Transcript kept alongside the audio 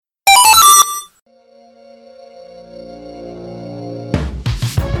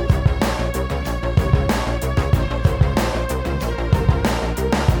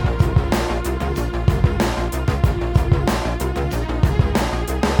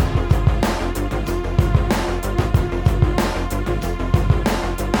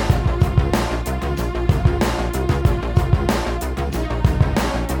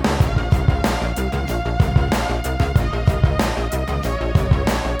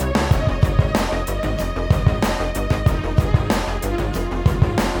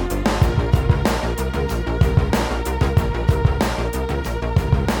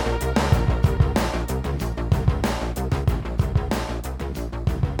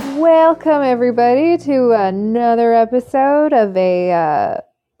Welcome, everybody, to another episode of a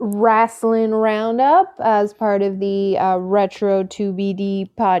Rassling Round Up as part of the Retro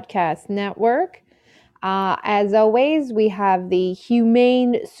 2BD podcast network. As always, we have the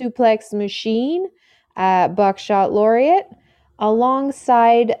Humane Suplex Machine, Buckshot Laureate.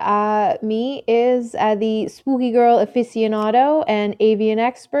 Alongside me is the Spooky Girl Aficionado and Avian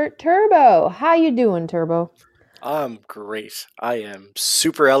Expert, Turbo. How you doing, Turbo? I'm great. I am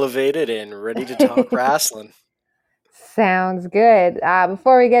super elevated and ready to talk wrestling. Sounds good.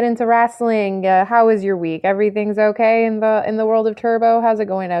 Before we get into wrestling, how was your week? Everything's okay in the world of Turbo? How's it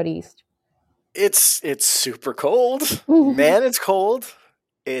going out east? It's super cold. Man, it's cold.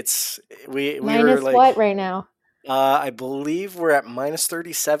 We Minus were like what right now? I believe we're at minus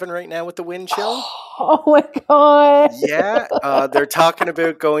 37 right now with the wind chill. Oh my god. Yeah, they're talking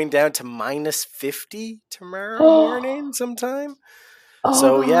about going down to minus 50 tomorrow morning sometime. Oh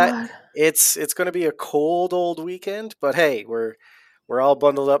So yeah, god. it's going to be a cold old weekend, but hey, we're all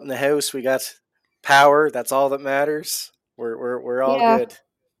bundled up in the house. We got power. That's all that matters. We're all Yeah. good.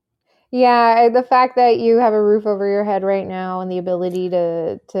 Yeah, the fact that you have a roof over your head right now and the ability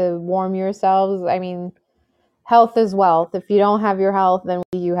to warm yourselves, I mean, health is wealth. If you don't have your health, then what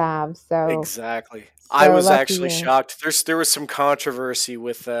do you have? Exactly. I was lucky actually you. shocked. There was some controversy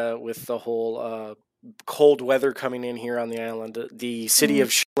with the whole cold weather coming in here on the island. The city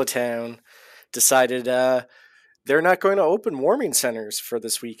of Charlottetown decided they're not going to open warming centers for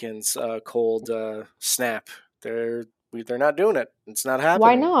this weekend's cold snap. They're not doing it. It's not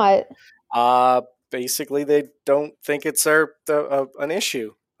Why happening. not? Basically, they don't think it's an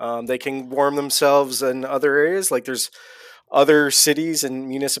issue. They can warm themselves in other areas. Like there's other cities and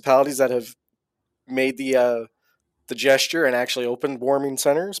municipalities that have made the gesture and actually opened warming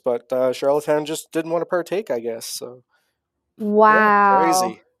centers, but Charlottetown just didn't want to partake, I guess. So Wow. yeah,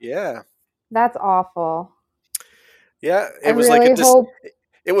 crazy. Yeah, That's awful. yeah. It I was really like hope.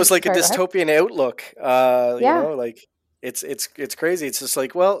 it was like Sorry, a go ahead. dystopian outlook. Yeah. You know, like it's crazy. It's just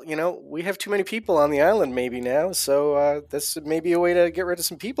like, well, you know, we have too many people on the island maybe now, so this may be a way to get rid of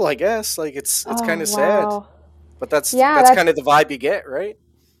some people, I guess. Like it's kind of sad, Wow. but that's Yeah, kind of the vibe you get, right?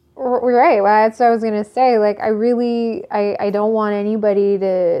 right. Well, that's what I was gonna say. Like, I don't want anybody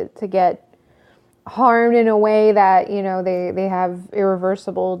to get harmed in a way that they have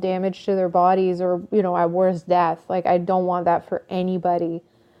irreversible damage to their bodies or at worst death. Like, I don't want that for anybody.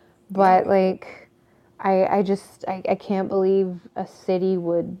 But like, I just can't believe a city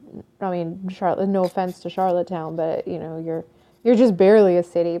would. I mean, Charlotte. No offense to Charlottetown, but you're just barely a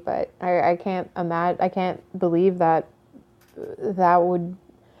city. But I can't imagine. I can't believe that would.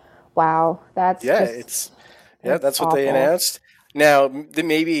 Wow, that's That's what awful. they announced. Now,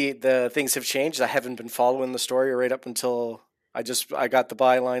 maybe the things have changed. I haven't been following the story right up until I got the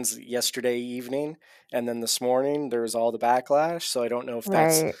bylines yesterday evening, and then this morning there was all the backlash. So I don't know if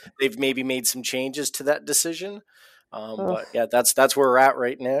they've maybe made some changes to that decision. But yeah, that's where we're at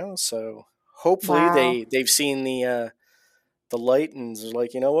right now. So hopefully they've seen the light and they're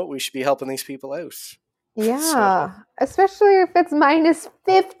like, you know what, we should be helping these people out. Yeah, especially if it's minus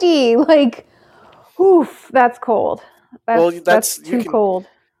 50. Like, oof, that's cold. That's too cold.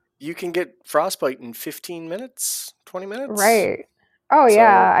 You can get frostbite in 15 minutes, 20 minutes. Right. Oh, so,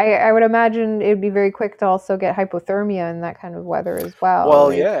 yeah. I would imagine it'd be very quick to also get hypothermia in that kind of weather as well. Well,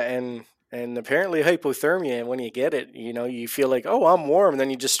 like, yeah, and apparently hypothermia, when you get it, you feel like, oh, I'm warm, and then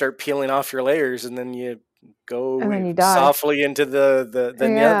you just start peeling off your layers, and then you go softly into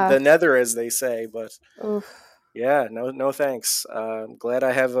the nether, as they say. But yeah, no thanks. I'm glad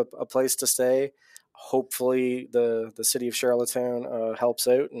I have a place to stay. Hopefully the city of Charlottetown helps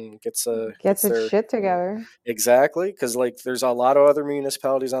out and gets its shit together. Exactly, because like there's a lot of other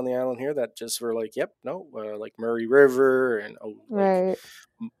municipalities on the island here that just were like, yep, no, like Murray River and like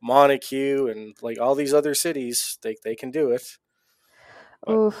Montague and like all these other cities, they can do it.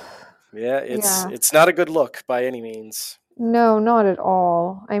 But, yeah, it's not a good look by any means. No, not at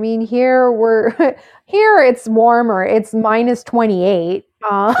all. I mean, here it's warmer. It's minus 28.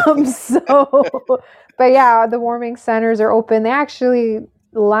 But yeah, the warming centers are open. They actually,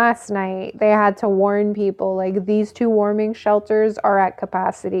 last night, they had to warn people, like, these 2 warming shelters are at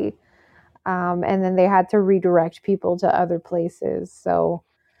capacity. And then they had to redirect people to other places. So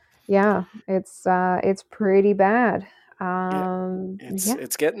yeah, it's pretty bad.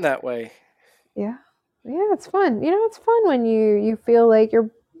 It's getting that way. Yeah. Yeah, it's fun. It's fun when you feel like you're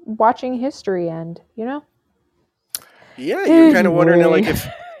watching history end, Yeah, you're kind of wondering, like,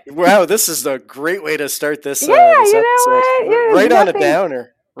 wow, this is a great way to start this. Yeah, this episode. What? Yeah, right on a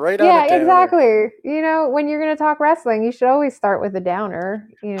downer. Right on a Yeah, downer. exactly. You know, when you're going to talk wrestling, you should always start with a downer,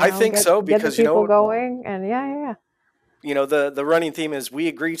 you I know, think so get the because people going and yeah. the running theme is we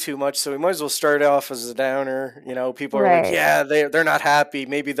agree too much, so we might as well start off as a downer. People are like, Right. yeah, they're not happy.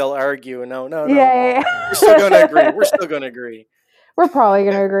 Maybe they'll argue. And no, no, no. Yeah. We're still going to agree. We're Yeah. still going to agree. We're probably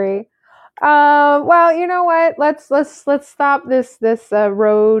going to agree. Well, you know what? Let's stop this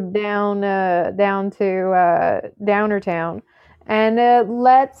road down to Downer Town, and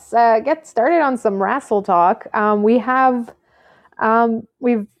let's get started on some wrestle talk.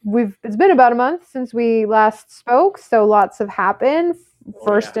 We've it's been about a month since we last spoke, so lots have happened. Oh yeah.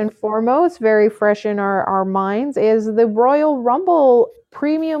 First and foremost, very fresh in our minds, is the Royal Rumble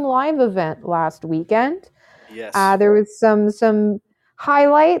Premium Live event last weekend. Yes. There was some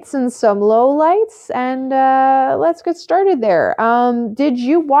highlights and some lowlights, and let's get started there. Did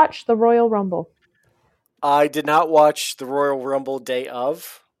you watch the Royal Rumble? I did not watch the Royal Rumble day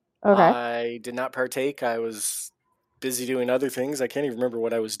of. Okay. I did not partake. I was busy doing other things. I can't even remember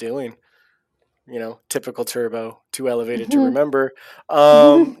what I was doing. Typical Turbo, too elevated to remember.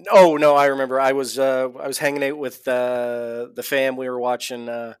 Oh no, I remember. I was hanging out with the fam. We were watching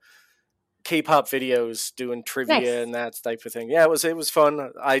K-pop videos, doing trivia Nice. and that type of thing. Yeah, it was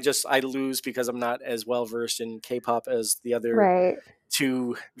fun. I lose because I'm not as well versed in K-pop as the other Right.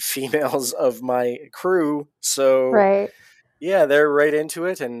 two females of my crew. So Right. yeah, they're right into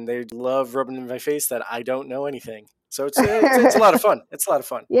it, and they love rubbing in my face that I don't know anything. So it's a lot of fun. It's a lot of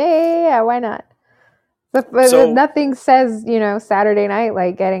fun. Yeah. Why not? But So nothing says, Saturday night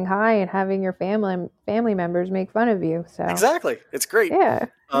like getting high and having your family members make fun of you. So exactly, it's great. yeah,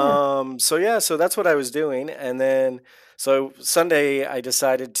 yeah. So yeah, so that's what I was doing, and then so Sunday I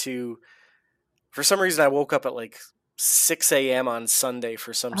decided to. For some reason, I woke up at like 6 a.m. on Sunday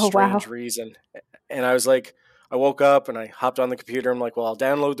for some Oh strange wow. reason, and I was like, I woke up and I hopped on the computer. I'm like, well, I'll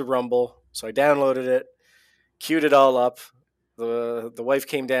download the Rumble. So I downloaded it, queued it all up. The wife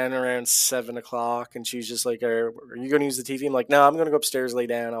came down around 7 o'clock, and she's just like, "Are you going to use the TV?" I'm like, "No, I'm going to go upstairs, lay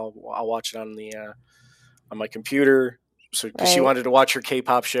down. I'll watch it on my computer." So because she Right. wanted to watch her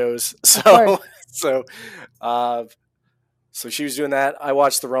K-pop shows, Of course. so uh, so she was doing that. I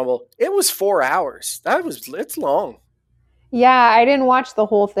watched the Rumble. It was 4 hours. It's long. Yeah, I didn't watch the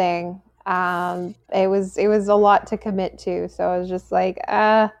whole thing. It was a lot to commit to, so I was just like,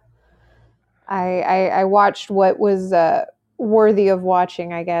 I watched what was worthy of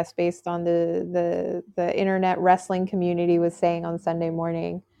watching, I guess, based on the internet wrestling community was saying on Sunday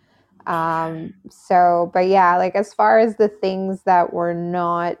morning. But yeah, like as far as the things that were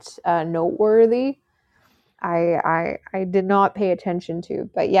not noteworthy, I did not pay attention to.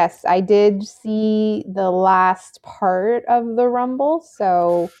 But yes, I did see the last part of the Rumble.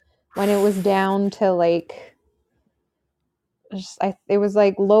 So when it was down to like, it was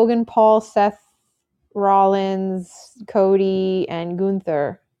like Logan Paul, Seth Rollins, Cody, and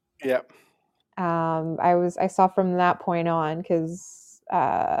Gunther. Yeah. I saw from that point on because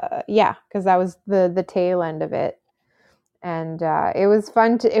because that was the tail end of it, and it was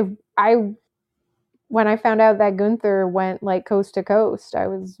fun to. I when I found out that Gunther went like coast to coast, I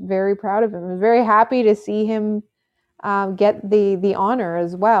was very proud of him. I was very happy to see him get the honor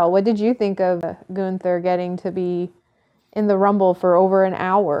as well. What did you think of Gunther getting to be in the Rumble for over an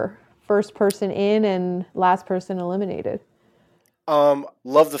hour? First person in and last person eliminated.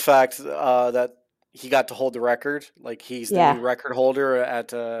 Love the fact that he got to hold the record. Like he's the Yeah, new record holder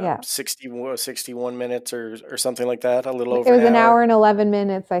at yeah. 61 minutes or something like that. A little It over an was an hour. hour and 11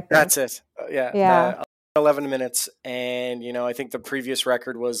 minutes, I That's think. it. Yeah, Yeah, the 11 minutes, and I think the previous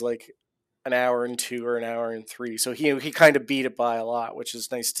record was like an hour and two or an hour and three. So he kind of beat it by a lot, which is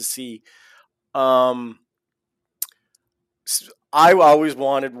nice to see. Um, I always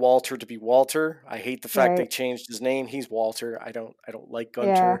wanted Walter to be Walter. I hate the fact they right. changed his name. He's Walter. I don't like Yeah,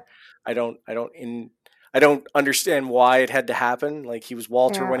 Gunter. I don't understand why it had to happen. Like he was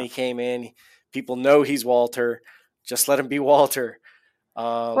Walter when yeah. he came in. People know he's Walter. Just let him be Walter.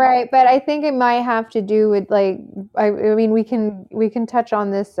 Um, Right, but I think it might have to do with like I mean we can touch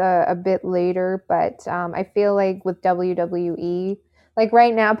on this a bit later, but I feel like with WWE, like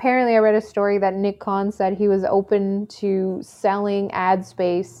right now, apparently I read a story that Nick Khan said he was open to selling ad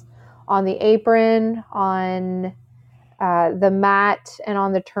space on the apron, on the mat, and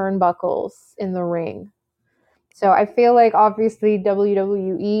on the turnbuckles in the ring. So I feel like obviously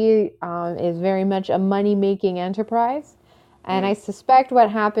WWE is very much a money making enterprise. And mm, I suspect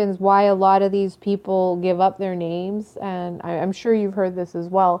what happens, why a lot of these people give up their names, and I'm sure you've heard this as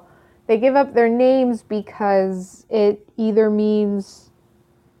well. They give up their names because it either means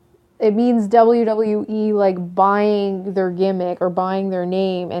it means WWE like buying their gimmick or buying their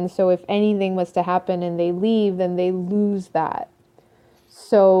name. And so if anything was to happen and they leave, then they lose that.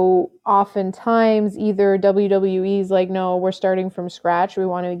 So oftentimes, either WWE's like, no, we're starting from scratch. We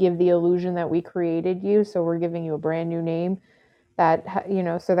want to give the illusion that we created you. So we're giving you a brand new name that,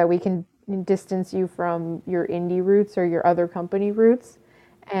 so that we can distance you from your indie roots or your other company roots.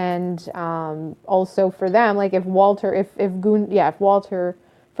 And also for them, like if Walter, if Walter,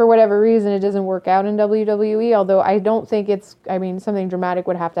 for whatever reason, it doesn't work out in WWE, although I don't think something dramatic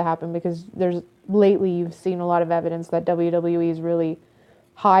would have to happen because lately you've seen a lot of evidence that WWE is really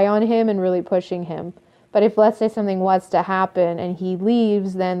high on him and really pushing him. But if, let's say, something was to happen and he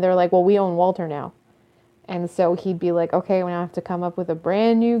leaves, then they're like, well, we own Walter now. And so he'd be like, okay, we have to come up with a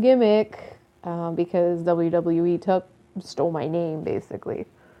brand new gimmick because WWE stole my name, basically.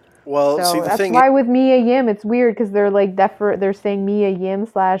 Well, see, So the that's thing is, why with Mia Yim, it's weird because they're like they're saying Mia Yim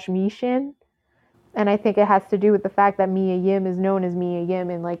slash Mishin. And I think it has to do with the fact that Mia Yim is known as Mia Yim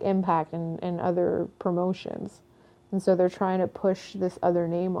in like Impact and other promotions. And so they're trying to push this other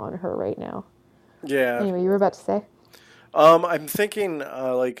name on her right now. yeah. Anyway, you were about to say? I'm thinking,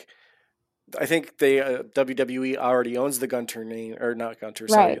 I think they WWE already owns the Gunter name, or not Gunter,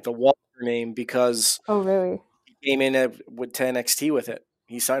 sorry, Right. the Walter name because Oh, really? he came in with to NXT with it.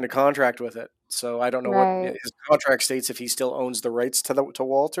 He signed a contract with it. So I don't know what Right. his contract states if he still owns the rights to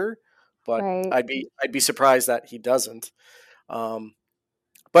Walter, but Right. I'd be surprised that he doesn't. Um,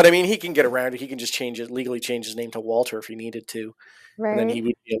 but I mean, he can get around it. He can just legally change his name to Walter if he needed to, and then he Right.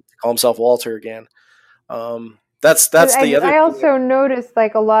 would be able to call himself Walter again. That's But the other I thing. also noticed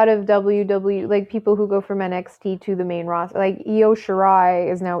like a lot of WWE, like people who go from NXT to the main roster, like Io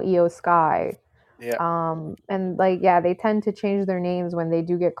Shirai is now Io Sky. Yeah, And like, yeah, they tend to change their names when they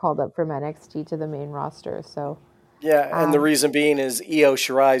do get called up from NXT to the main roster. So, yeah, and the um, reason being is Io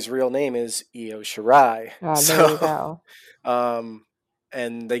Shirai's real name is Io Shirai. there you So, go. um,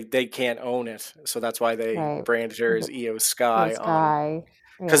 and they can't own it, so that's why they Right. branded her as The Io Io Sky on. Sky.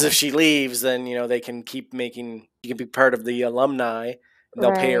 Because if Yeah. she leaves, then they can keep making. She can be part of the alumni, and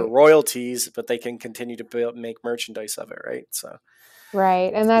they'll pay her Right. royalties, but they can continue to make merchandise of it, right? So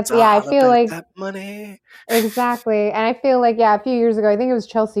Right. And it's that's, yeah, I all feel about like that money. exactly. And I feel like, yeah, a few years ago, I think it was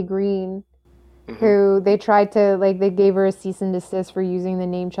Chelsea Green Hmm. who they tried to like they gave her a cease and desist for using the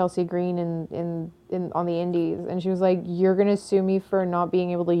name Chelsea Green in on the indies, and she was like, you're gonna sue me for not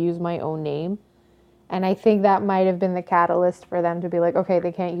being able to use my own name. And I think that might have been the catalyst for them to be like, okay,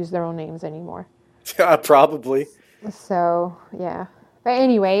 they can't use their own names anymore. Yeah, probably. So yeah. But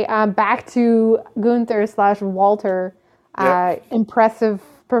anyway, back to Gunther slash Walter. Yep. Impressive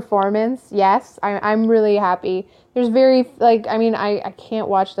performance. Yes, I'm really happy. There's very like I can't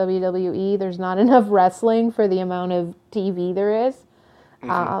watch WWE. There's not enough wrestling for the amount of TV there is.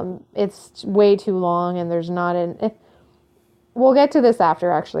 Hmm. It's way too long, and there's not an. We'll get to this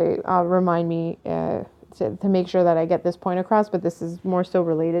after. Actually, remind me to make sure that I get this point across. But this is more so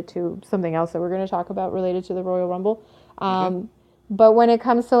related to something else that we're going to talk about related to the Royal Rumble. Hmm. But when it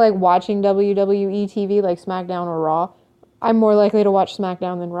comes to like watching WWE TV, like SmackDown or Raw, I'm more likely to watch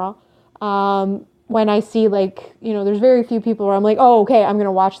SmackDown than Raw. When I see like there's very few people where I'm like, oh, okay, I'm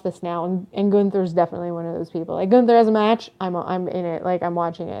gonna watch this now, and Gunther's definitely one of those people. Like Gunther has a match, I'm in it, like I'm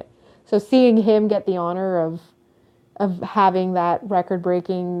watching it. So seeing him get the honor of having that record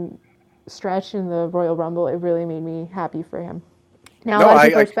breaking stretch in the Royal Rumble, it really made me happy for him. Now a No, lot of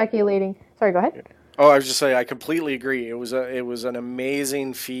people are speculating. Sorry, go ahead. oh, I was just saying, I completely agree. It was an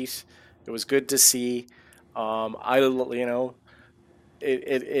amazing feat. It was good to see.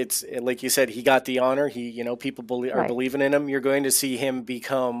 Like you said, he got the honor. People are Right. believing in him. You're going to see him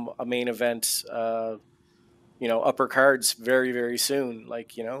become a main event, upper cards very, very soon.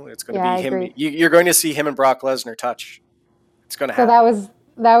 Like, it's going to Yeah, be I him. agree. You're going to see him and Brock Lesnar touch. It's going to So happen.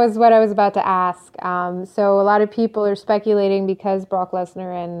 that was what I was about to ask. So a lot of people are speculating because Brock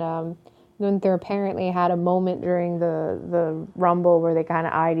Lesnar and Gunther apparently had a moment during the Rumble where they kind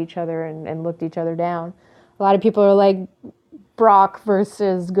of eyed each other and looked each other down. A lot of people are like Brock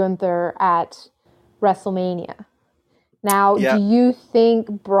versus Gunther at WrestleMania. Now, do Yeah, you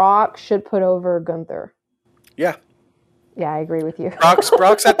think Brock should put over Gunther? yeah. Yeah, I agree with you.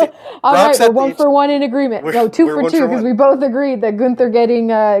 Brock's at the All right, Brock's we're at one the for one in agreement. No, two we're for one two for because one. we both agreed that Gunther getting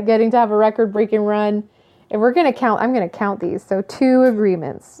to have a record breaking run. If we're gonna count, I'm gonna count these. So two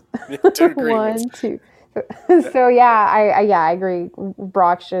agreements. Two agreements. One, two. So yeah, I agree.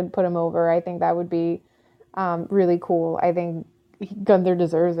 Brock should put him over. I think that would be really cool. I think Gunther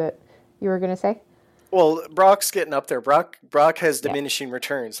deserves it. You were gonna say? Well, Brock's getting up there. Brock has Yeah. diminishing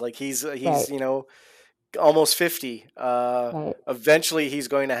returns. Like he's Right. almost 50. Right. Eventually, he's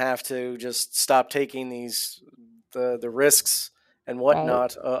going to have to just stop taking the risks and Right.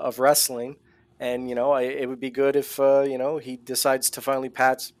 whatnot of wrestling. And it would be good if he decides to finally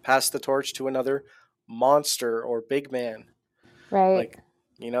pass the torch to another monster or big man. Right. Like,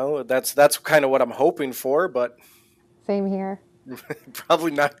 that's kind of what I'm hoping for, but Same here.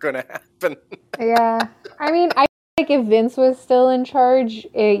 probably not going to happen. Yeah. I mean, I feel like if Vince was still in charge,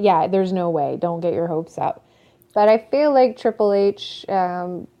 yeah, there's no way. Don't get your hopes up. But I feel like Triple H,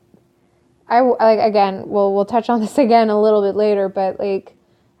 like again, we'll touch on this again a little bit later, but like,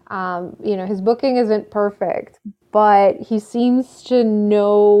 his booking isn't perfect, but he seems to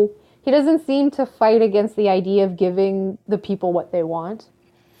know. He doesn't seem to fight against the idea of giving the people what they want.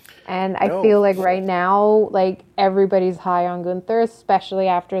 And I No. feel like right now, like everybody's high on Gunther, especially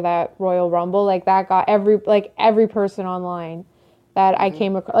after that Royal Rumble. Like that got every person online that I Hmm.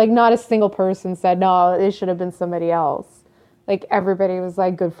 came across. Like not a single person said no, it should have been somebody else. Like everybody was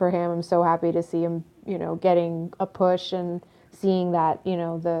like, good for him. I'm so happy to see him, getting a push and seeing that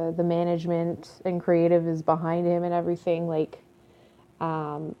the management and creative is behind him and everything. Like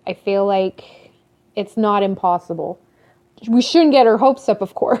I feel like it's not impossible. We shouldn't get our hopes up,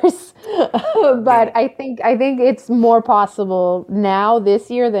 of course, but No. I think it's more possible now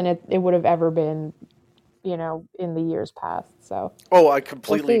this year than it would have ever been, in the years past. So Oh, I we'll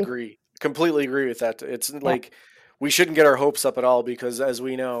completely see. agree. Completely agree with that. It's Yeah, like we shouldn't get our hopes up at all because, as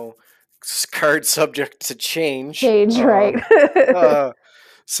we know, card subject to change. change, right? Uh,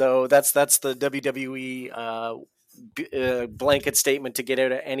 so that's the WWE blanket statement to get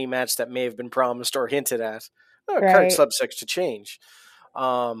out of any match that may have been promised or hinted at. Card Right. subject to change.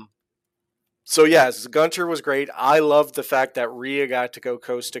 Um, so yes, Gunter was great. I loved the fact that Rhea got to go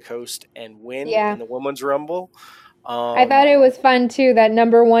coast to coast and win Yeah. in the Women's Rumble. I thought Um, it was fun too that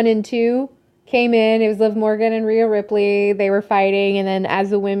number 1 and 2 came in. It was Liv Morgan and Rhea Ripley. They were fighting, and then as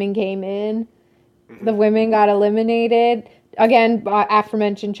the women came in, the mhm. women got eliminated. Again,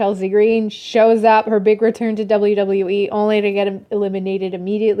 aforementioned Chelsea Green shows up, her big return to WWE, only to get eliminated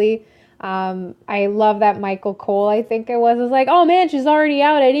immediately. I love that Michael Cole, I think it was like, oh man, she's already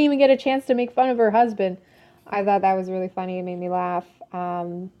out. I didn't even get a chance to make fun of her husband. I thought that was really funny. It made me laugh.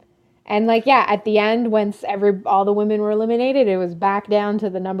 And like, yeah, at the end, once all the women were eliminated, it was back down to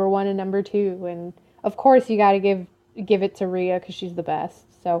the number 1 and number 2. And of course, you got to give it to Rhea because she's the best.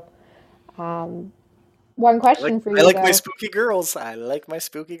 So, um, one I like question for I you like my though. spooky girls. I like my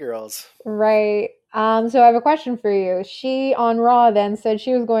spooky girls. Right. So I have a question for you. She on Raw then said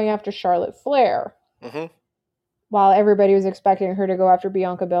she was going after Charlotte Flair Hmm. while everybody was expecting her to go after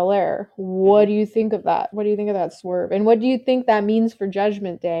Bianca Belair. What Hmm. do you think of that? What do you think of that swerve? And what do you think that means for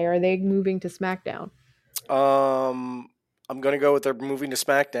Judgment Day? Are they moving to SmackDown? Um, I'm gonna go with they're moving to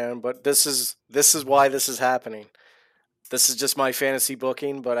SmackDown, but this is why this is happening. This is just my fantasy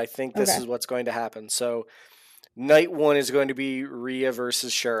booking, but I think this Okay. is what's going to happen. So night one is going to be Rhea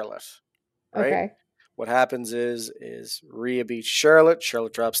versus Charlotte, right? Okay. What happens is Rhea beats Charlotte.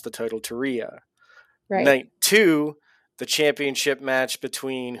 Charlotte drops the title to Rhea. Right. Night two, the championship match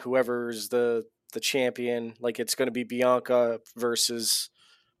between whoever's the champion. Like it's going to be Bianca versus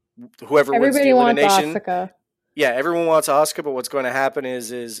whoever wins the Everybody wants elimination. Asuka. Yeah, everyone wants Asuka, but what's going to happen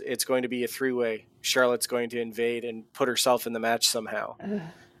is it's going to be a three-way. Charlotte's going to invade and put herself in the match somehow, Ugh.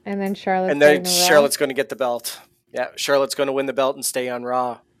 And then Charlotte's and going then to Raw. Charlotte's going to get the belt. Yeah, Charlotte's going to win the belt and stay on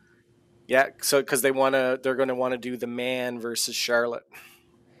Raw. Yeah, so because they're going to want to do the man versus Charlotte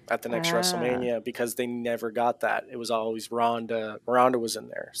at the next Ah. WrestleMania because they never got that. It was always Ronda. Ronda was in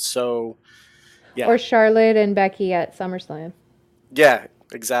there. So yeah, Or Charlotte and Becky at SummerSlam. yeah,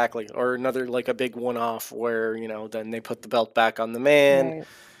 exactly. Or another like a big one-off where then they put the belt back on the man Right.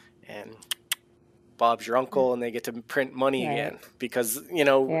 and Bob's your uncle, and they get to print money Right. again because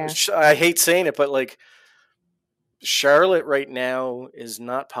Yeah. I hate saying it, but like Charlotte right now is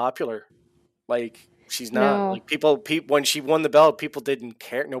not popular. Like she's not No. like people when she won the belt, people didn't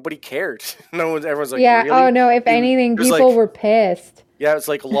care. Nobody cared. Everyone's like, Yeah. Oh really? no. If You anything, there's people like were pissed. yeah, it's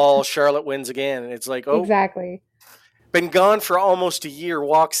like lol, Charlotte wins again, and it's like oh, Exactly. been gone for almost a year,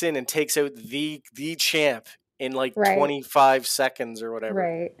 walks in and takes out the champ in like Right. 25 seconds or whatever.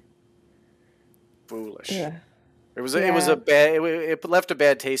 Right. Foolish. Ugh. It was a Yeah. bad. It left a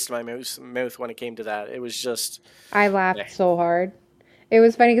bad taste in my mouth when it came to that. It was just I yeah. laughed so hard. It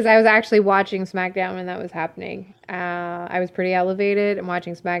was funny because I was actually watching SmackDown when that was happening. I was pretty elevated. I'm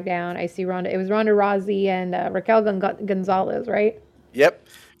watching SmackDown. I see Ronda. It was Ronda Rousey and Raquel Gonzalez, right? Yep.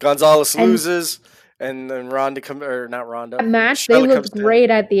 Gonzalez And loses, and then Ronda come or not Ronda. that match, they Charlotte comes looked down. great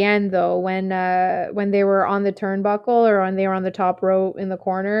at the end though when they were on the turnbuckle or when they were on the top rope in the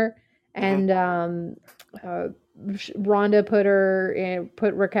corner, Hmm. and uh, Ronda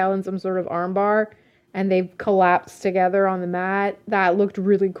put Raquel in some sort of armbar, and they collapsed together on the mat. That looked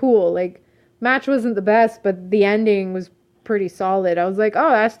really cool. Like, match wasn't the best, but the ending was pretty solid. I was like, oh,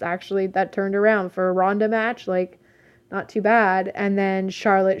 that turned around for a Ronda match. Like, not too bad. And then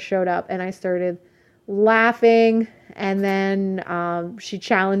Charlotte showed up, and I started laughing. And then she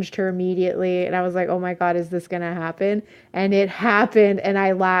challenged her immediately, and I was like, "Oh my god, is this gonna happen?" And it happened, and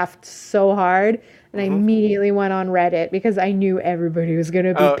I laughed so hard. And I Hmm. immediately went on Reddit because I knew everybody was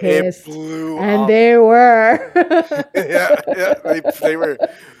gonna be Oh, it pissed, blew and up. they were. Yeah, yeah, they were.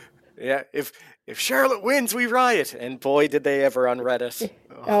 Yeah, if Charlotte wins, we riot, and boy, did they ever on Reddit.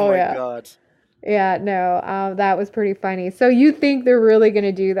 Oh Oh my yeah. god. Yeah, no, that was pretty funny. So you think they're really going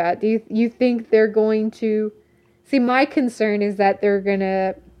to do that? Do you think they're going to see? My concern is that they're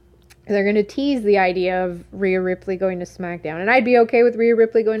gonna tease the idea of Rhea Ripley going to SmackDown, and I'd be okay with Rhea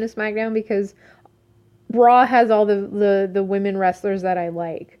Ripley going to SmackDown because Raw has all the women wrestlers that I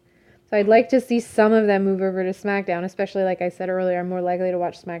like. So I'd Mhm. like to see some of them move over to SmackDown, especially like I said earlier, I'm more likely to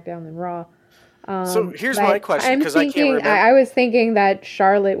watch SmackDown than Raw. So here's my But question, because I can't remember. I was thinking that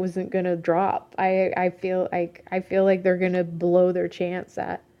Charlotte wasn't gonna drop. I feel like they're gonna blow their chance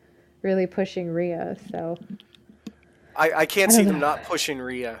at really pushing Rhea. So I I can't see don't them know. not pushing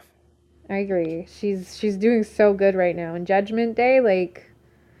Rhea. I agree. She's doing so good right now. And Judgment Day, like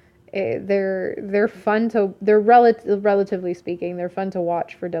they're fun to relatively speaking, they're fun to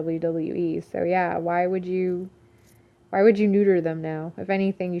watch for WWE. So yeah, why would you neuter them now? If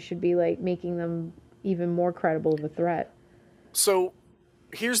anything, you should be like making them even more credible of a threat. So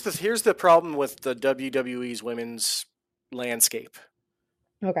here's the problem with the WWE's women's landscape.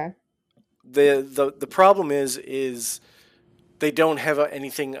 Okay. The problem is they don't have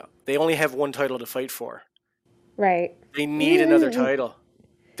anything. They only have one title to fight for. Right. They need another Mm, title.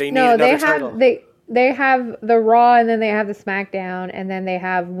 They need no, another title. they have the Raw, and then they have the SmackDown, and then they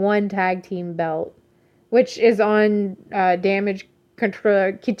have one tag team belt, which is on Damage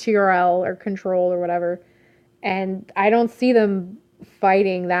Control, or Control or whatever. And I don't see them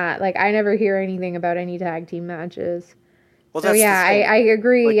fighting that. Like, I never hear anything about any tag team matches. Well, So that's the yeah, I, thing. I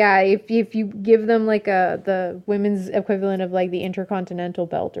agree. Like, Yeah, if you give them like the women's equivalent of like the Intercontinental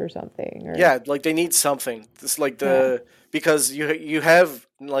belt or something, or yeah, like they need something. This like yeah, the because you have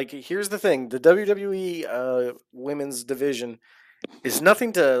like here's the thing. The WWE women's division is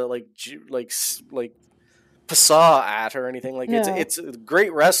nothing to like pasaw at or anything. Like no, it's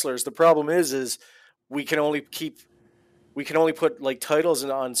great wrestlers. The problem is we can only keep we can only put like titles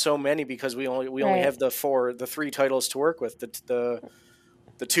on so many because we only right, have the three titles to work with,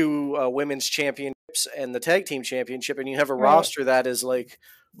 the two women's championships and the tag team championship, and you have a right. roster that is like,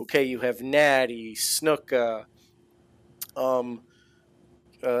 okay, you have Natty, Snuka, um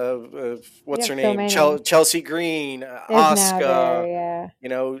You what's have her so name, many. Chelsea Green, Is now there, Asuka, yeah,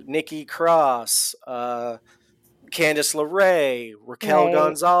 Nikki Cross, Candice LeRae, Raquel right.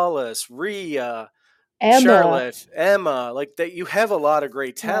 Gonzalez, Rhea, Emma, Charlotte, Emma, like that. You have a lot of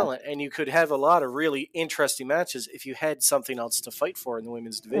great yeah, talent, and you could have a lot of really interesting matches if you had something else to fight for in the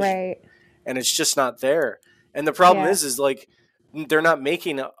women's division, right, and it's just not there. And the problem yeah, is like they're not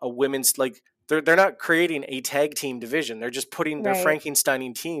making a women's like they're not creating a tag team division. They're just putting their right,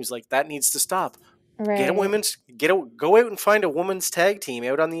 Frankensteining teams. Like that needs to stop. right, Go out and find a women's tag team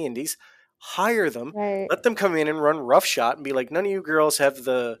out on the indies, hire them, right, let them come in and run roughshod and be like, none of you girls have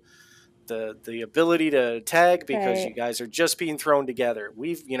the ability to tag because you right. guys are just being thrown together.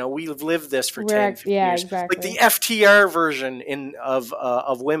 We've lived this for 10, 15 Yeah, years. Like the exactly. FTR version in of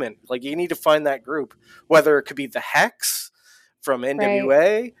women. Like you need to find that group, whether it could be the Hex from Right,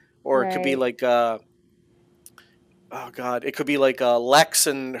 NWA, or it could be right. like oh god, it could be like Lex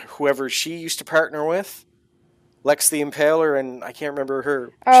and whoever she used to partner with. Lex the Impaler, and I can't remember her.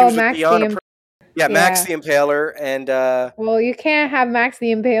 She Oh, was with Max the Deanna. Yeah, Max yeah. the Impaler, and Well, you can't have Max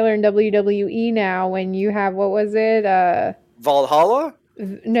the Impaler in WWE now when you have, what was it? Valhalla.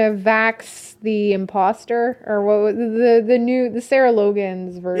 No, Vax the Imposter, or what was the Sarah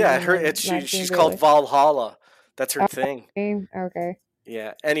Logan's Yeah, version her of it's Max the she's called Impaler. Valhalla. That's her Oh, thing. name? Okay.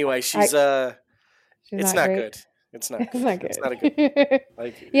 Yeah. Anyway, I She's it's not not great. good. It's not It's good. not It's good. not a good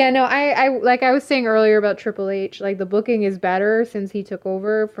like Yeah, no, I like I was saying earlier about Triple H, like the booking is better since he took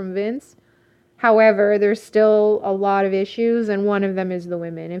over from Vince. However, there's still a lot of issues, and one of them is the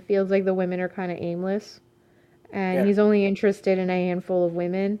women. It feels like the women are kind of aimless, and yeah. he's only interested in a handful of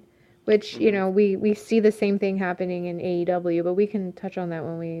women, which, Hmm. we see the same thing happening in AEW, but we can touch on that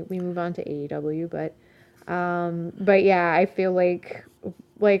when we move on to AEW. But yeah, I feel like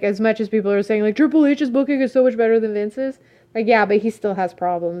as much as people are saying like Triple H's booking is so much better than Vince's, Like, yeah, but he still has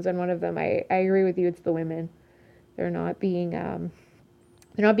problems, and one of them, I agree with you, it's the women. They're not being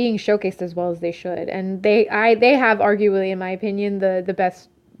they're not being showcased as well as they should, and they have arguably, in my opinion, the best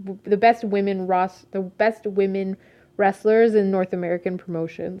the best women wrestlers in North American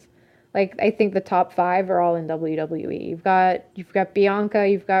promotions. Like, I think the top five are all in WWE. You've got Bianca,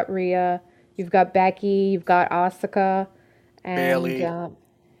 you've got Rhea, you've got Becky, you've got Asuka, and Bailey.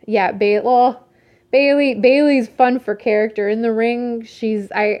 yeah, Bailey's fun for character in the ring.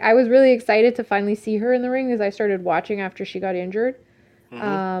 I was really excited to finally see her in the ring as I started watching after she got injured.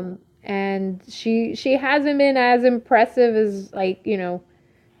 Mm-hmm. And she hasn't been as impressive as, like,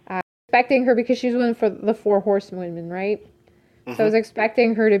 expecting her, because she's one for the four horsewomen, right? So I Mm-hmm. was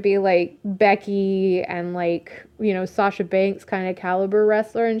expecting her to be like Becky and, like, Sasha Banks kind of caliber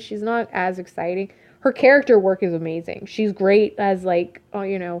wrestler, and she's not as exciting. Her character work is amazing. She's great as, like,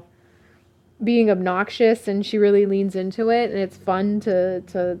 being obnoxious, and she really leans into it, and it's fun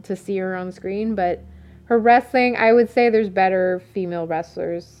to see her on screen. But her wrestling, I would say there's better female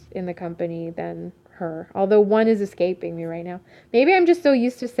wrestlers in the company than her, although one is escaping me right now. Maybe I'm just so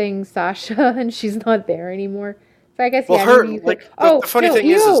used to saying Sasha and she's not there anymore. So I guess, Well, yeah, her maybe you could. like the Oh funny no, thing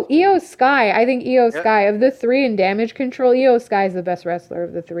is Io Sky. I think Io yeah, Sky, of the three in Damage Control, Io Sky is the best wrestler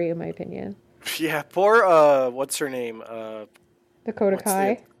of the three, in my opinion. yeah. Poor what's her name? Dakota What's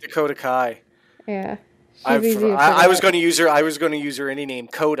the Kai. Dakota Kai? Yeah, she's easy to I was forget. going to use her. I was going to use her any name,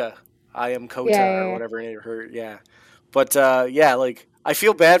 Coda. I am Kota Yeah, or yeah, whatever name her. Yeah, but yeah, like I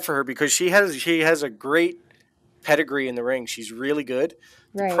feel bad for her because she has a great pedigree in the ring. She's really good.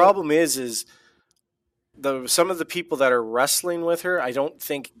 yeah. The Right, problem is the some of the people that are wrestling with her, I don't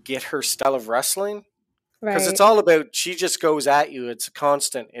think get her style of wrestling because it's right, all about she just goes at you. It's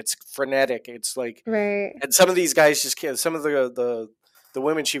constant. It's frenetic. It's like, right, and some of these guys just can't. Some of the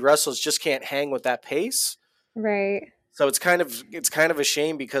women she wrestles just can't hang with that pace. right, So it's kind of a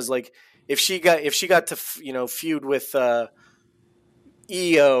shame because like if she got to feud with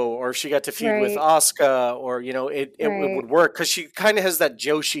Io, or if she got to feud with right, Asuka, or it right, would work because she kind of has that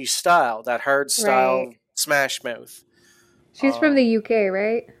Joshi style, that hard right. style smash mouth. She's from the Um, UK,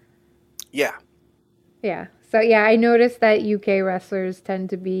 right? yeah, Yeah. So yeah, I noticed that UK wrestlers tend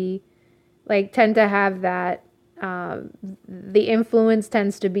to have that. The influence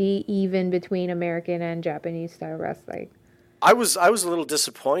tends to be even between American and Japanese style wrestling. I was a little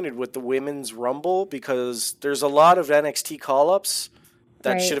disappointed with the women's Rumble because there's a lot of NXT call ups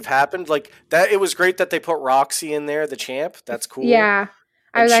that should Right. have happened. Like that, it was great that they put Roxy in there, the champ. That's cool, Yeah.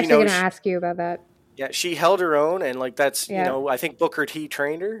 I and was she actually going to knows. ask you about that. Yeah, she held her own, and like that's Yeah. I think Booker T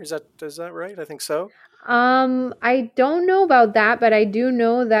trained her. Is that right? I think so. I don't know about that, but I do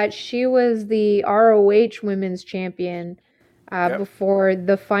know that she was the ROH Women's Champion Yep. before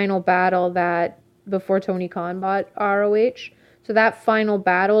the final battle before Tony Khan bought ROH. So that final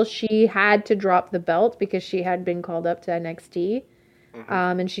battle, she had to drop the belt because she had been called up to NXT, Hmm.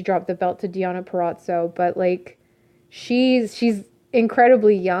 and she dropped the belt to Deonna Purrazzo. But, like, she's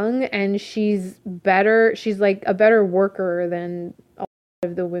incredibly young, and she's better. She's like a better worker than a lot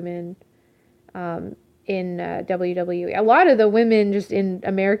of the women in WWE. A lot of the women just in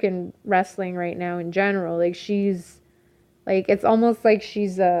American wrestling right now in general, like, she's like, it's almost like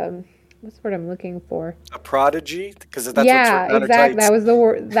she's what's the word I'm looking for? A prodigy, because that's what's Yeah, written on her exactly. tights. That was the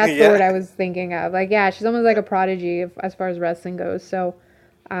word. That's the word Yeah. I was thinking of. Like, yeah, she's almost like Yeah. a prodigy as far as wrestling goes. So,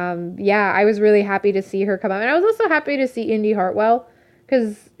 yeah, I was really happy to see her come out, and I was also happy to see Indy Hartwell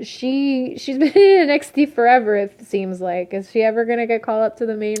because she's been in NXT forever. It seems like, is she ever gonna get called up to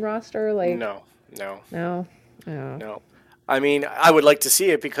the main roster? Like, No. No. no, no, No. I mean, I would like to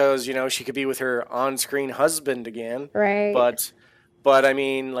see it because she could be with her on-screen husband again, right. but but I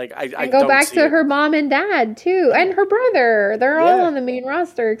mean, like I And go don't back see to it. her mom and dad too, and Yeah. her brother. They're all Yeah. on the main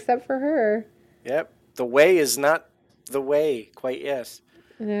roster except for her. Yep. The way is not the way quite yet.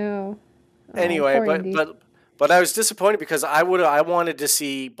 No. Oh, Anyway, poor but Indy. but but I was disappointed because I wanted to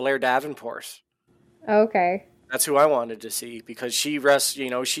see Blair Davenport. Okay. That's who I wanted to see because she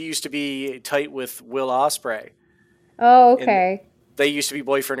used to be tight with Will Ospreay, Oh, and okay. they used to be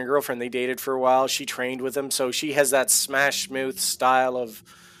boyfriend and girlfriend. They dated for a while. She trained with him, so she has that smash mouth style of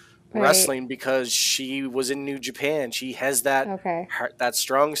Right. wrestling because she was in New Japan. She has that Okay. that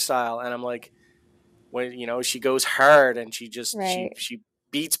strong style, and I'm like, when she goes hard and she just she Right. she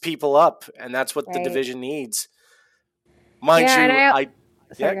beats people up, and that's what the Right. division needs. Mind Yeah, and you, I. I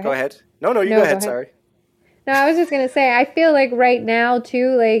yeah, Sorry, go go ahead. ahead. No, you go No, go ahead. ahead. Sorry. No, I was just gonna say, I feel like right now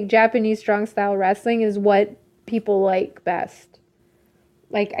too, like, Japanese strong style wrestling is what people like best.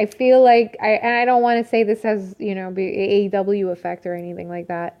 Like, I feel like I don't want to say this has, be AEW effect or anything like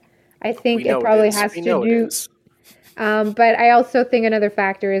that. I We think it know it probably is. has We to know it do. is. But I also think another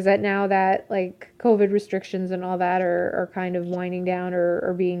factor is that now that like COVID restrictions and all that are kind of winding down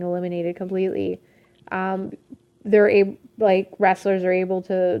or being eliminated completely, um, they're able, like wrestlers are able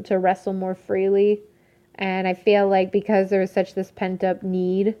to wrestle more freely, and I feel like because there's such this pent up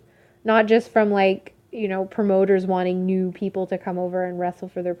need, not just from like promoters wanting new people to come over and wrestle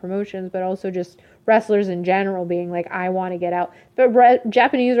for their promotions, but also just wrestlers in general being like, I want to get out. But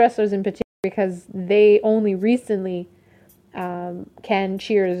Japanese wrestlers in particular, because they only recently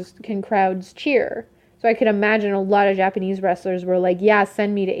can crowds cheer. So I could imagine a lot of Japanese wrestlers were like, yeah,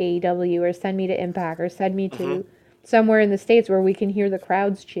 send me to AEW or send me to Impact or send me Mm-hmm. to somewhere in the States where we can hear the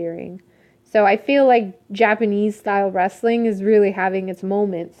crowds cheering. So I feel like Japanese style wrestling is really having its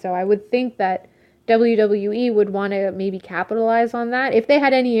moment. So I would think that WWE would want to maybe capitalize on that if they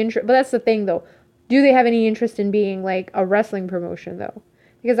had any interest. But that's the thing though. Do they have any interest in being like a wrestling promotion though?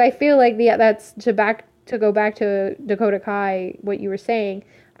 Because I feel like that's to go back to Dakota Kai, what you were saying,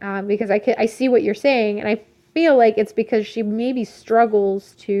 because I see what you're saying, and I feel like it's because she maybe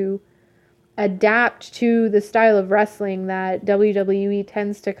struggles to adapt to the style of wrestling that WWE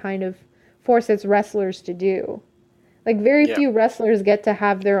tends to kind of force its wrestlers to do. Like very Yeah. few wrestlers get to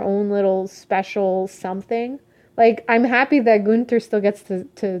have their own little special something. Like I'm happy that Gunther still gets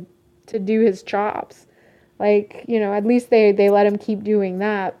to do his chops. Like, at least they let him keep doing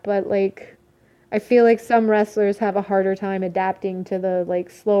that, but like I feel like some wrestlers have a harder time adapting to the like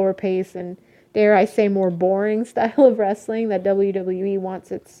slower pace and dare I say more boring style of wrestling that WWE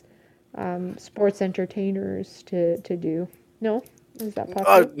wants its sports entertainers to do. No, is that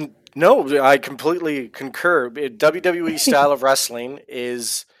possible? No, I completely concur. WWE style of wrestling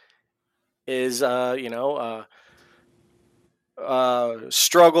is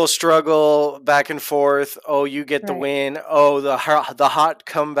struggle back and forth. Oh, you get the Right, win. Oh, the hot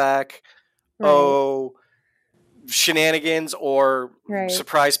comeback. right, Oh, shenanigans or right,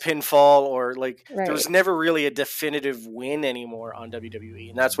 surprise pinfall or like there was right, never really a definitive win anymore on WWE,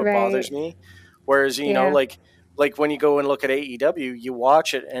 and that's what right. bothers me. Whereas Yeah, like when you go and look at AEW, you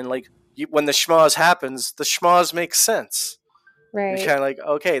watch it and like when the schmoz happens, the schmoz makes sense. You're right. kind of like,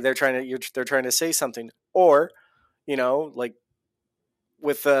 okay, they're trying to say something, or like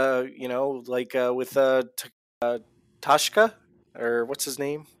with with Tashka, or what's his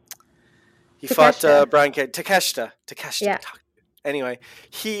name? He fought Takeshita. Brian Cage. Takeshita. Yeah. Anyway,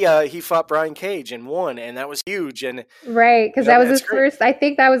 he fought Brian Cage and won, and that was huge. And Right, because that was that's his great. first. I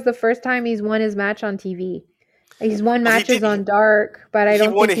think that was the first time he's won his match on TV. He's won Well, he matches did. on Dark, but I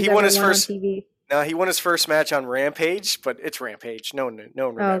don't think he's He won ever his won on first. TV. No, he won his first match on Rampage, but it's Rampage. No one Oh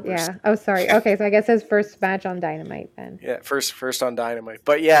remembers. yeah. Oh sorry. Okay, so I guess his first match on Dynamite then. Yeah, first on Dynamite.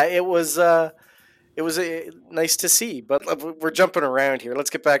 But yeah, it was nice to see. But we're jumping around here. Let's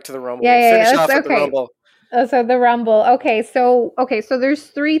get back to the Rumble. Yeah, We'll yeah, finish yeah. It's off with the okay. Rumble. So the Rumble. Okay, so there's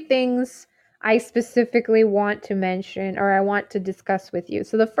three things I specifically want to mention or I want to discuss with you.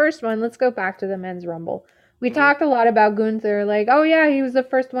 So the first one, let's go back to the men's Rumble. We Hmm. talked a lot about Gunther, like, oh yeah, he was the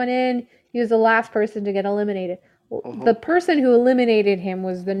first one in. He was the last person to get eliminated. Well, Hmm. the person who eliminated him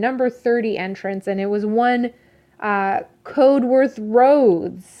was the number 30 entrance, and it was one Codeworth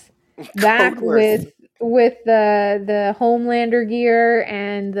Rhodes back Codeworth. with the Homelander gear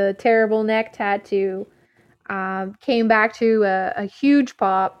and the terrible neck tattoo. Came back to a huge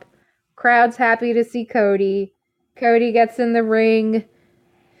pop. Crowd's happy to see Cody. Cody gets in the ring,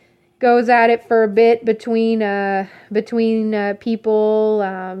 goes at it for a bit between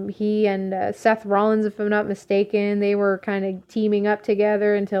people. He and Seth Rollins, if I'm not mistaken, they were kind of teaming up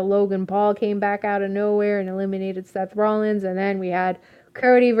together until Logan Paul came back out of nowhere and eliminated Seth Rollins, and then we had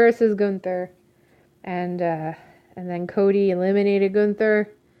Cody versus Gunther, and then Cody eliminated Gunther,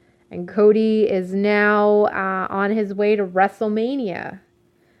 and Cody is now on his way to WrestleMania.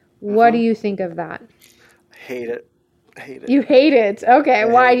 What do Hmm. you think of that? Hate it. Hate it. You hate it. Okay, I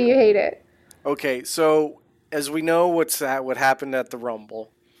why hate do it. you hate it? Okay, so as we know what happened at the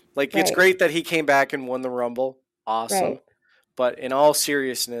Rumble, like it's Right, great that he came back and won the Rumble. right. Awesome. But in all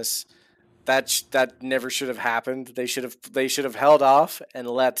seriousness, that never should have happened. They should have held off and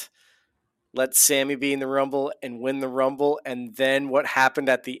let Sammy be in the Rumble and win the Rumble, and then what happened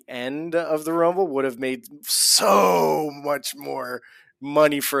at the end of the Rumble would have made so much more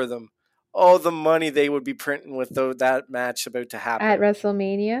money for them. All the money they would be printing with that match about to At happen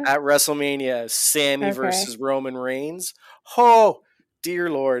WrestleMania? at WrestleMania, Sammy Okay. versus Roman Reigns. Oh, dear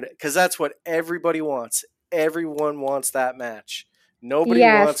Lord, because that's what everybody wants. Everyone wants that match. Nobody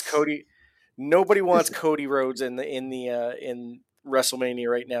wants Yes. Cody. Nobody wants Cody Rhodes in WrestleMania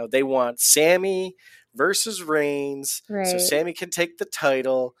right now. They want Sammy versus Reigns, so Right. Sammy can take the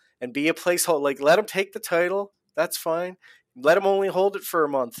title and be a placeholder. Like let him take the title That's fine. Let him only hold it for a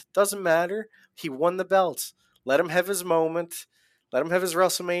month. Doesn't matter. He won the belt. Let him have his moment. Let him have his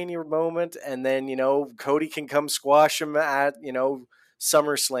WrestleMania moment, and then Cody can come squash him at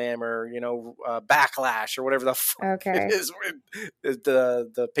SummerSlam or Backlash or whatever the fuck it Okay. is.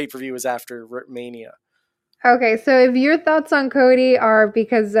 The pay per view is after Mania. Okay, so if your thoughts on Cody are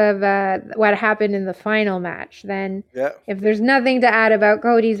because of what happened in the final match, then Yeah. if there's nothing to add about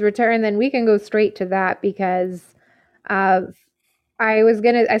Cody's return, then we can go straight to that because uh,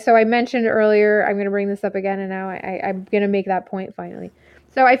 so I mentioned earlier, I'm gonna bring this up again, and now I'm gonna make that point finally.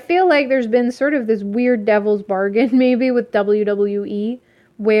 So I feel like there's been sort of this weird devil's bargain maybe with WWE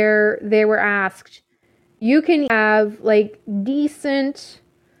where they were asked, you can have like decent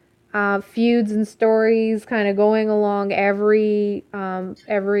feuds and stories kind of going along every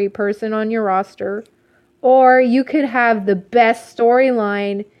person on your roster, or you could have the best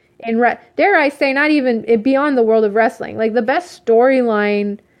storyline in dare I say not even beyond the world of wrestling, like the best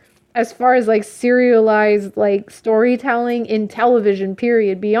storyline as far as like serialized like storytelling in television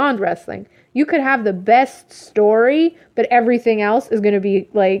period beyond wrestling. You could have the best story, but everything else is going to be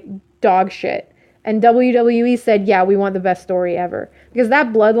like dog shit. And WWE said, "Yeah, we want the best story ever." Because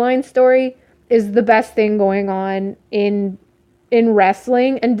that bloodline story is the best thing going on in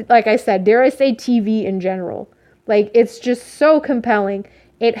wrestling, and like I said, dare I say TV in general. Like it's just so compelling.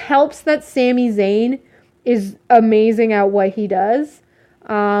 It helps that Sami Zayn is amazing at what he does.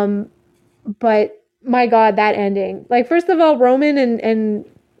 Um, but my God, that ending! Like, first of all, Roman and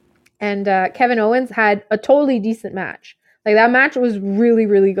Kevin Owens had a totally decent match. Like that match was really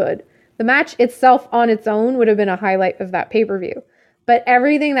really good. The match itself on its own would have been a highlight of that pay per view, but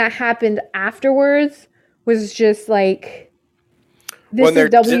everything that happened afterwards was just like, When this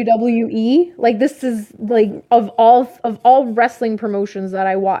is they're WWE. Like this is like of all wrestling promotions that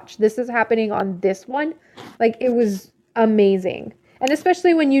I watch, this is happening on this one. Like it was amazing. And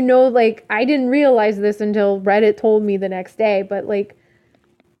especially when like I didn't realize this until Reddit told me the next day, but like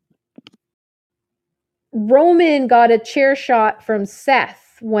Roman got a chair shot from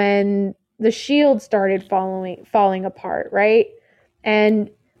Seth when the Shield started falling apart, right? And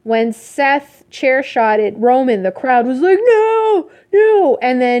when Seth chair shotted Roman, the crowd was like, "No, no!"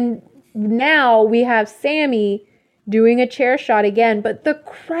 And then now we have Sammy doing a chair shot again, but the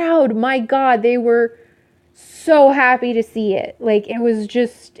crowd, my God, they were so happy to see it. Like it was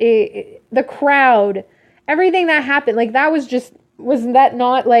just the crowd, everything that happened, like that was just, was that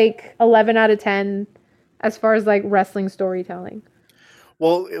not like 11 out of 10 as far as like wrestling storytelling?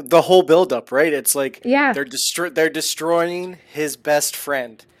 Well, the whole buildup, right? It's like Yeah, they're destroying his best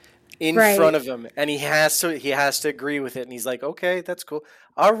friend in front right. of him, and he has to agree with it, and he's like, okay, that's cool.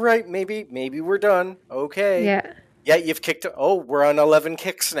 All right, maybe we're done. Okay, Yeah, yeah, you've kicked. Oh, we're on 11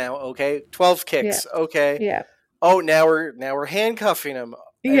 kicks now. Okay, 12 yeah, kicks. Okay. yeah, Oh, now we're handcuffing him,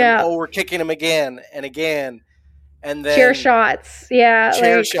 and yeah. oh, we're kicking him again and again, and Chair then shots. Yeah,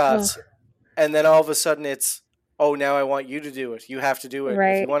 chair like, oh, shots, and then all of a sudden it's, oh, now I want you to do it. You have to do it. If you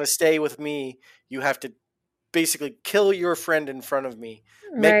right, want to stay with me, you have to basically kill your friend in front of me.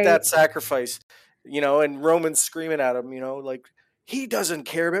 Make right. that sacrifice. And Roman's screaming at him, like, he doesn't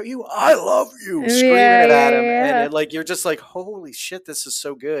care about you. I love you. Screaming Yeah, it at yeah, him. And yeah. like you're just like, holy shit, this is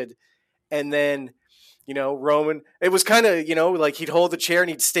so good. And then Roman, it was kind of, like he'd hold the chair and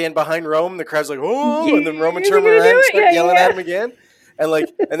he'd stand behind Roman. The crowd's like, oh, and then Roman Is he turned gonna around and do it? start Yeah, yelling at him yeah, again.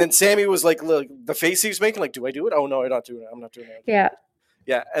 And then Sammy was like, look, the face he was making, like, do I do it? Oh, no, I'm not doing it. I'm not doing it. yeah.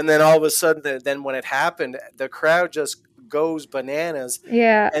 Yeah. And then all of a sudden, then when it happened, the crowd just goes bananas.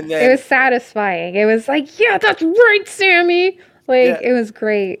 Yeah, And it was then, satisfying. It was like, yeah, that's right, Sammy. Like yeah. it was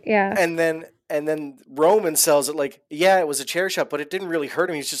great. Yeah, And then Roman sells it like, yeah, it was a chair shot, but it didn't really hurt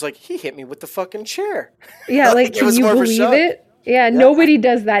him. He's just like, he hit me with the fucking chair. yeah. Like, Like it can was you more of a believe shock. it? Yeah, Yeah. nobody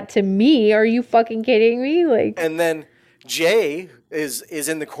does that to me. Are you fucking kidding me? Like, And then Jay is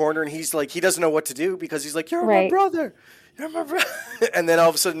in the corner and he's like, he doesn't know what to do because he's like, you're my right? brother. You're my brother. And then all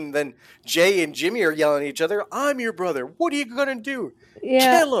of a sudden, then Jay and Jimmy are yelling at each other. I'm your brother. What are you gonna do?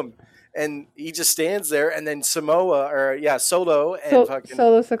 Yeah. Kill him. And he just stands there. And then Solo and fucking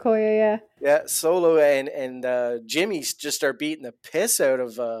Solo Sequoia. Yeah, Solo and Jimmy just start beating the piss out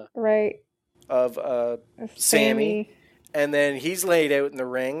right. of Sammy, Sammy. and then he's laid out in the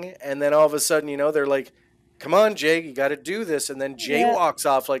ring, and then all of a sudden, they're like, "Come on, Jay, you got to do this," and then Jay Yeah, walks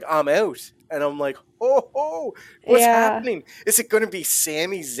off like, "I'm out," and I'm like, "Oh, what's yeah. happening? Is it going to be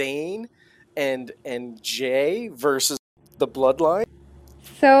Sami Zayn and Jay versus the Bloodline?" Like,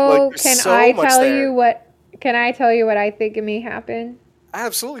 So there's can so I much tell you there. what? Can I tell you what I think it may happen?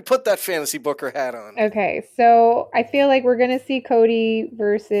 Absolutely, put that fantasy booker hat on. Okay, so I feel like we're gonna see Cody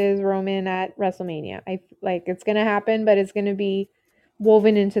versus Roman at WrestleMania. I like it's gonna happen, but it's gonna be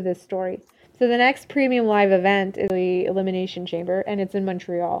woven into this story. So the next premium live event is the Elimination Chamber, and it's in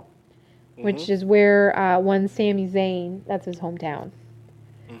Montreal, Mm-hmm. which is where one Sami Zayn, that's his hometown.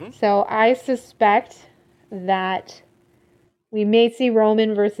 Mm-hmm. So I suspect that we may see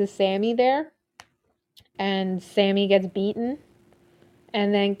Roman versus Sami there, and Sami gets beaten,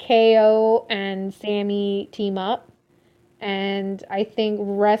 and then KO and Sami team up. And I think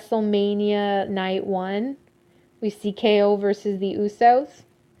WrestleMania night one, we see KO versus the Usos.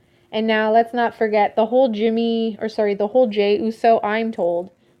 And now let's not forget the whole the whole Jey Uso, I'm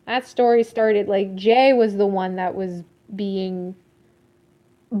told. That story started like Jey was the one that was being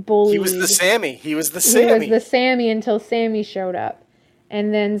He was the bullied. Sammy. He was the He was Sammy. the Sami until Sami showed up.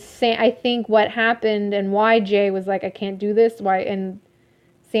 And then I think what happened and why Jey was like, I can't do this, why, and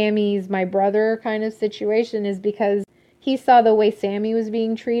Sammy's my brother kind of situation is because he saw the way Sami was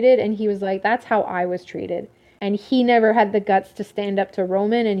being treated and he was like, that's how I was treated. And he never had the guts to stand up to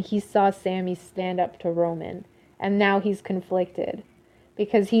Roman, and he saw Sami stand up to Roman. And now he's conflicted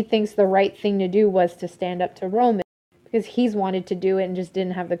because he thinks the right thing to do was to stand up to Roman because he's wanted to do it and just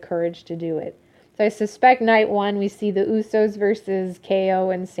didn't have the courage to do it. So I suspect night one we see the Usos versus KO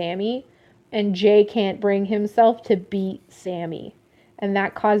and Sami, and Jey can't bring himself to beat Sami. And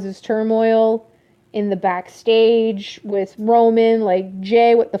that causes turmoil in the backstage with Roman, like,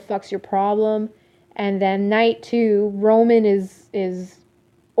 Jey, what the fuck's your problem? And then night two, Roman is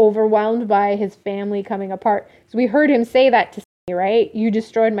overwhelmed by his family coming apart. So we heard him say that to Sami, right? You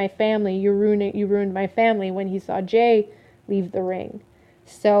destroyed my family. You ruined my family when he saw Jey leave the ring.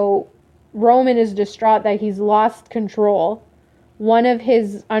 So Roman is distraught that he's lost control. One of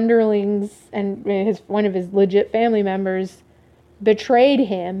his underlings and one of his legit family members betrayed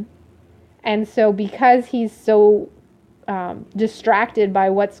him, and so because he's so distracted by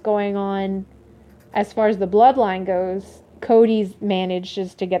what's going on as far as the bloodline goes, Cody's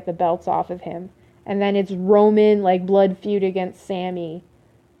manages to get the belts off of him, and then it's Roman like blood feud against Sami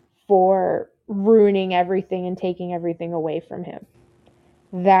for ruining everything and taking everything away from him.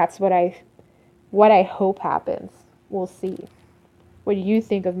 That's what I hope happens. We'll see. What do you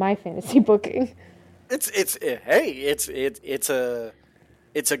think of my fantasy booking? Hey, it's a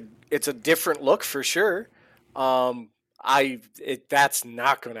it's a different look for sure. Um, that's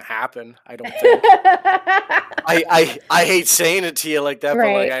not going to happen. I don't think. I hate saying it to you like that, but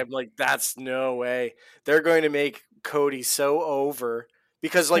like Right, I'm like that's no way. They're going to make Cody so over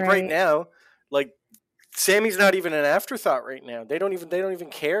because like right right. now, like Sammy's not even an afterthought right now. They don't even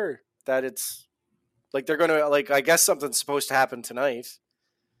care that it's like they're going to like I guess something's supposed to happen tonight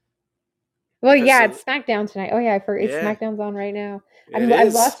Well, because yeah, it's SmackDown tonight. Oh yeah, I forgot. yeah, SmackDown's on right now. it I've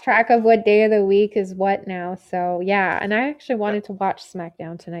is. lost track of what day of the week is what now. So yeah, and I actually Yeah. wanted to watch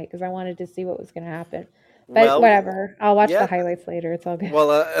SmackDown tonight because I wanted to see what was going to happen. But Well, whatever, I'll watch the yeah. highlights later. It's all good. Well,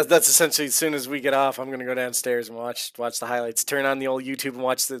 that's essentially as soon as we get off, I'm gonna go downstairs and watch the highlights. Turn on the old YouTube and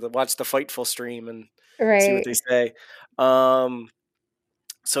watch the Fightful stream and see what they Right. say. Um,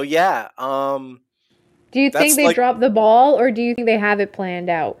 so yeah, Do you think that's they like dropped the ball, or do you think they have it planned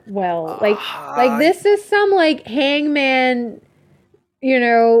out well? Like uh, this is some like Hangman,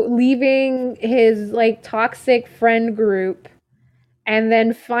 leaving his like toxic friend group and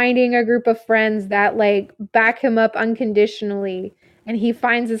then finding a group of friends that like back him up unconditionally, and he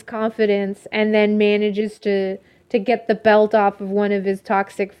finds his confidence and then manages to get the belt off of one of his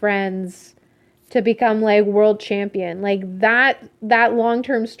toxic friends to become like world champion. Like that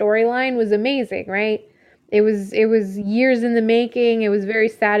long-term storyline was amazing, right? It was years in the making. It was very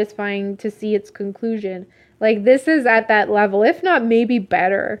satisfying to see its conclusion. Like this is at that level, if not maybe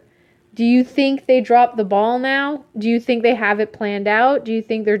better. Do you think they dropped the ball now? Do you think they have it planned out? Do you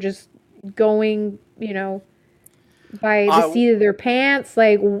think they're just going, by the I seat of their pants?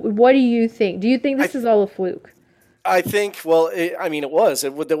 Like, what do you think? Do you think I this is all a fluke? I think well, I mean, it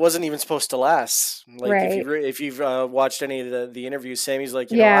wasn't even supposed to last. Like Right. if you've watched any of the interviews, Sammy's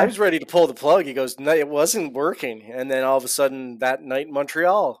like, I Yeah. was ready to pull the plug. He goes, no, it wasn't working, and then all of a sudden that night in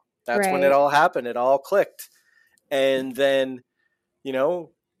Montreal, that's when it Right. all happened. It all clicked, and then you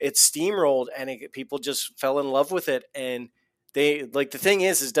know it steamrolled and people just fell in love with it, and they like the thing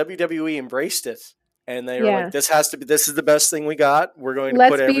is WWE embraced it, and they were like, Yeah. this is the best thing we got, we're going to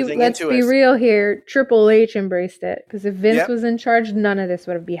put Let's be everything let's into be it. real here. Triple H embraced it because if Vince Yep, was in charge, none of this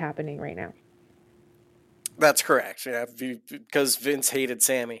would be happening right now. that's correct. Yeah, because Vince hated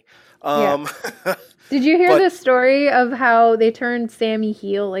Sammy. Yeah. um Did you hear but the story of how they turned Sammy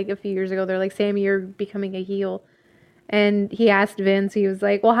heel like a few years ago? They're like, Sammy, you're becoming a heel. And he asked Vince, he was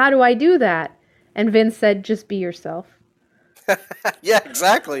like, well, how do I do that? And Vince said, just be yourself. Yeah,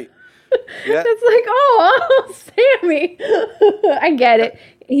 exactly. Yeah. It's like, oh, Sammy. I get it.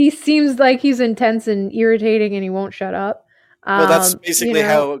 He seems like he's intense and irritating and he won't shut up. Well, that's You basically know,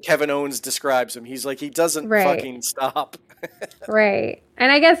 how Kevin Owens describes him. He's like, he doesn't right. fucking stop. Right.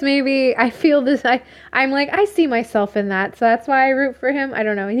 And I guess maybe I feel this I'm like I see myself in that. So that's why I root for him. I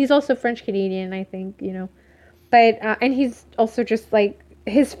don't know. And he's also French Canadian, I think, you know. But and he's also just like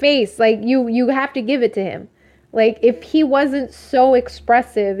his face, like you have to give it to him. Like if he wasn't so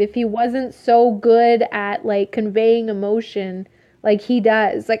expressive, if he wasn't so good at like conveying emotion like he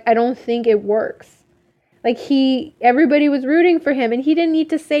does, like I don't think it works. Like everybody was rooting for him and he didn't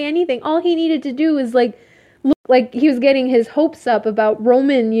need to say anything. All he needed to do was like look like he was getting his hopes up about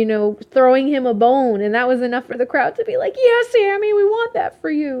Roman, you know, throwing him a bone, and that was enough for the crowd to be like, "Yeah, Sammy, we want that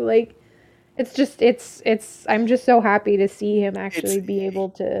for you." Like it's just it's I'm just so happy to see him It's actually be able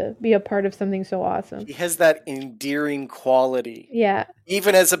to be a part of something so awesome. he has that endearing quality. Yeah.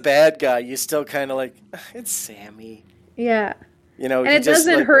 Even as a bad guy, you still kind of like it's Sammy. Yeah. You know, And he it just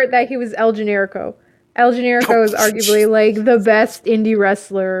doesn't like hurt that he was El Generico. El Generico is arguably like the best indie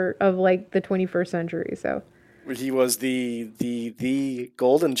wrestler of like the 21st century. So he was the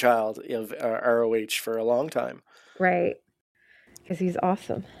golden child of ROH for a long time. right, because he's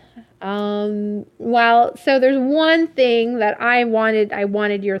awesome. Well, so there's one thing that I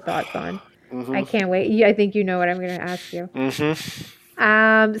wanted your thoughts on. I can't wait. I think you know what I'm going to ask you.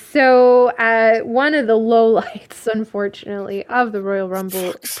 So one of the lowlights, unfortunately, of the Royal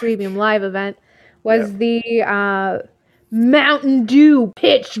Rumble Premium Live event was the Mountain Dew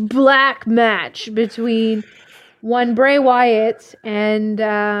pitch black match between one Bray Wyatt and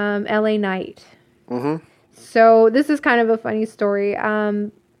LA Knight. So this is kind of a funny story.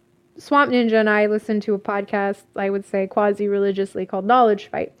 Swamp Ninja and I listened to a podcast, I would say quasi-religiously, called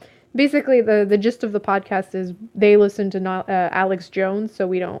Knowledge Fight. Basically, the gist of the podcast is they listen to Alex Jones, so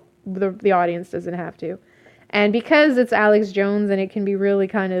we don't, the audience doesn't have to. And because it's Alex Jones and it can be really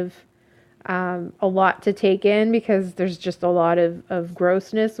kind of a lot to take in because there's just a lot of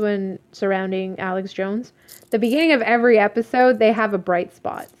grossness when surrounding Alex Jones. The beginning of every episode, they have a bright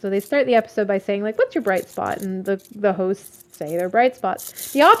spot. So they start the episode by saying, like, what's your bright spot? And the hosts say their bright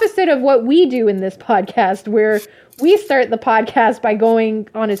spots. The opposite of what we do in this podcast, where we start the podcast by going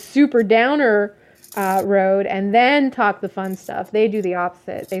on a super downer road and then talk the fun stuff. They do the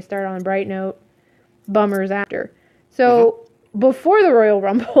opposite. They start on a bright note, bummers after. So before the Royal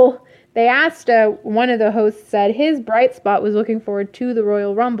Rumble, they asked, one of the hosts said his bright spot was looking forward to the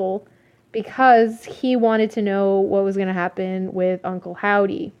Royal Rumble because he wanted to know what was going to happen with Uncle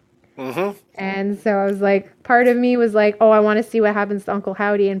Howdy. And so I was like, part of me was like, oh, I want to see what happens to Uncle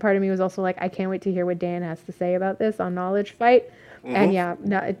Howdy. And part of me was also like, I can't wait to hear what Dan has to say about this on Knowledge Fight. And yeah,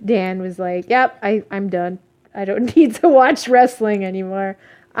 Dan was like, yep, I'm done. I don't need to watch wrestling anymore.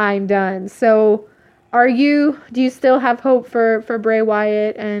 I'm done. So do you still have hope for Bray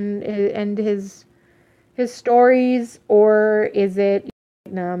Wyatt and his stories, or is it,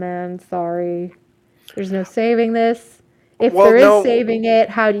 nah, man, sorry, there's no saving this? If there is saving it,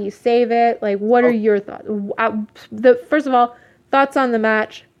 how do you save it? Like, what are your thoughts? First of all, thoughts on the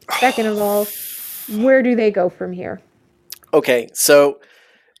match. Second of all, where do they go from here? Okay, so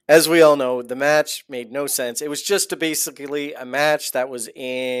as we all know, the match made no sense. It was just basically a match that was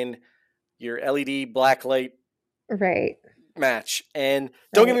in your LED blacklight Right. match. And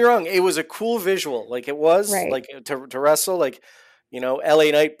don't get me wrong, it was a cool visual. Like it was like to wrestle, like, you know,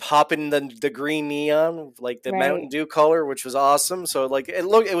 LA Knight popping the green neon, like the Mountain Dew color, which was awesome. So like it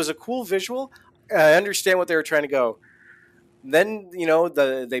was a cool visual. I understand what they were trying to go. Then, you know,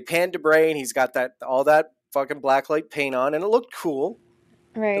 they panned to Bray and he's got all that fucking blacklight paint on, and it looked cool.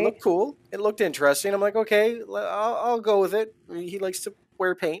 It looked cool. It looked interesting. I'm like, okay, I'll go with it. He likes to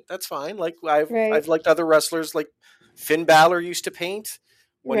wear paint. That's fine. Like I've liked other wrestlers. Like Finn Balor used to paint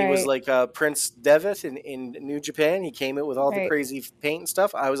when he was like Prince Devitt in New Japan. He came in with all the crazy paint and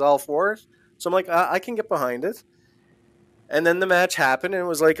stuff. I was all for it. So I'm like, I can get behind it. And then the match happened, and it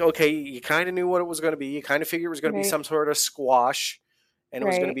was like, okay, you kind of knew what it was going to be. You kind of figured it was going to be some sort of squash, and it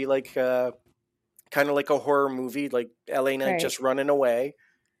was going to be like kind of like a horror movie, like LA Knight just running away.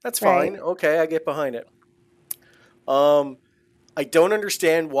 That's fine. Okay, I get behind it. I don't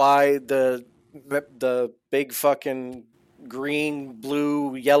understand why the big fucking green,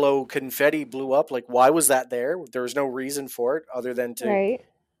 blue, yellow confetti blew up. Like, why was that there? There was no reason for it other than to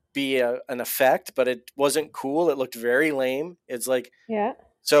be an effect, but it wasn't cool. It looked very lame. It's like,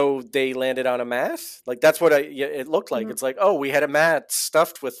 so they landed on a mat. Like that's what it looked like. It's like, oh, we had a mat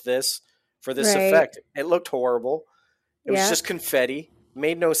stuffed with this for this effect. It looked horrible. It was Yeah. just confetti.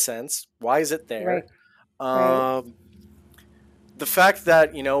 Made no sense. Why is it there? Right. Right. Um, the fact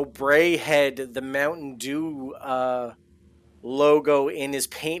that Bray had the Mountain Dew logo in his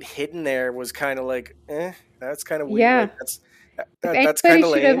paint hidden there was kind of like, that's kind of weird. Yeah. Like If that's anybody kind of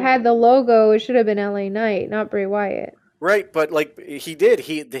should have lame, had the logo, it should have been LA Knight, not Bray Wyatt. right? But like he did,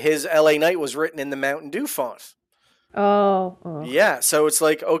 his LA Knight was written in the Mountain Dew font. Oh. Ugh. Yeah, so it's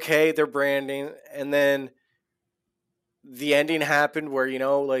like, okay, they're branding, and then the ending happened where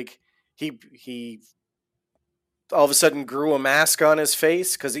like he all of a sudden grew a mask on his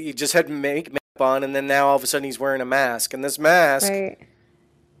face because he just had makeup on, and then now all of a sudden he's wearing a mask, and this mask, Right.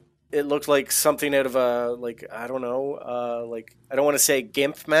 it looked like something out of a, like, I don't know, like, I don't want to say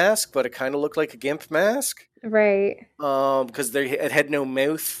gimp mask, but it kind of looked like a gimp mask. Right. Because it had no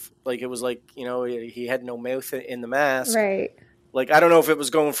mouth. Like, it was like, he had no mouth in the mask. Right. Like, I don't know if it was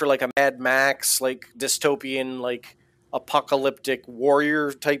going for like a Mad Max, like dystopian, like apocalyptic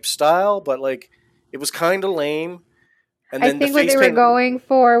warrior type style, but like it was kind of lame. And I then the think what face they were paint, going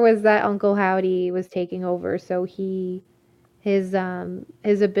for was that Uncle Howdy was taking over, so his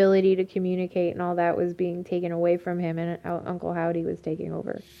ability to communicate and all that was being taken away from him, and Uncle Howdy was taking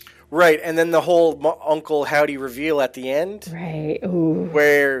over. right? And then the whole Uncle Howdy reveal at the end, Right. Ooh.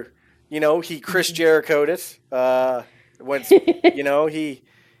 where he Chris Jericho'd it. When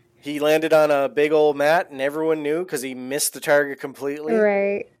he landed on a big old mat, and everyone knew because he missed the target completely.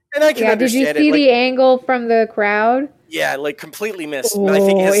 Right. And I can Yeah. Did you understand it. see Like, the angle from the crowd? yeah, like completely missed. And I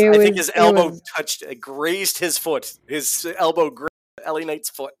think Oh, his it I think was. his It elbow was. grazed his foot. His elbow grazed LA Knight's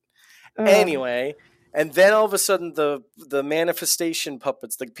foot. Ugh. Anyway, and then all of a sudden the manifestation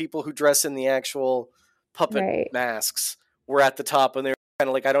puppets, the people who dress in the actual puppet Right. masks, were at the top, and they were kind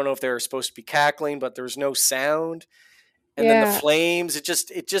of like, I don't know if they were supposed to be cackling, but there was no sound. And then the Yeah. flames, it just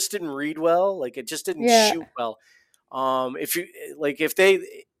didn't read well. Like, it just didn't Yeah. shoot well. If you like, if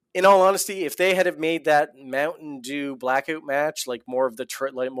they, in all honesty, if they had have made that Mountain Dew blackout match like more of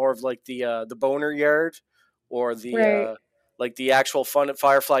the boner yard, or the Right. like the actual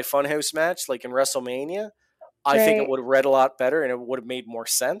Firefly Funhouse match, like in WrestleMania, I think it Right. would have read a lot better, and it would have made more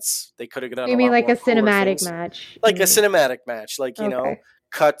sense. They could have done You a mean lot like more a cooler cinematic things, match? You like a mean? cinematic match, like Okay.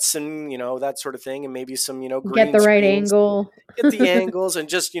 cuts and that sort of thing, and maybe some Get green the right screens, angle. get the angles, and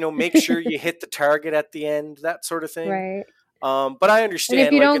just make sure you hit the target at the end, that sort of thing. Right. But I And if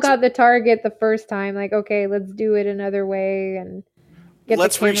understand, you like, don't got the target the first time, like, okay, let's do it another way and get the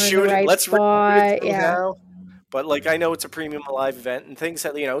let's camera in the reshoot it, right let's reshoot it spot. Yeah. somehow. But like, I know it's a premium live event and things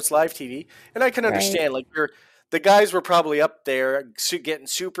that it's live TV, and I can Right. understand, like, the guys were probably up there getting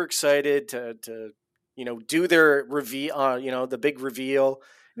super excited to do their reveal, the big reveal,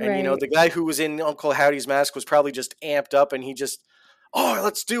 and Right. the guy who was in Uncle Howdy's mask was probably just amped up, and he just, oh,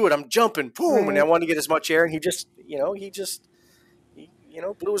 let's do it, I'm jumping, boom, and I Right. want to get as much air, and he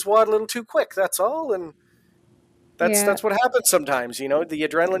blew his wad a little too quick. That's all, and Yeah. that's what happens sometimes. The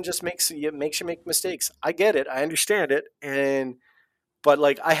adrenaline just makes you make mistakes. I get it. I understand it. But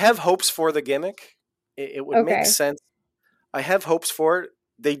like, I have hopes for the gimmick. It would make Okay. sense. I have hopes for it.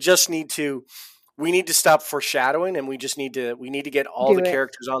 They just need to. We need to stop foreshadowing, and we need to get all the Do it.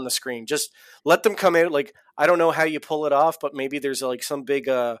 characters on the screen. Just let them come out. Like, I don't know how you pull it off, but maybe there's like some big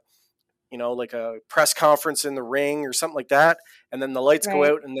like a press conference in the ring or something like that, and then the lights go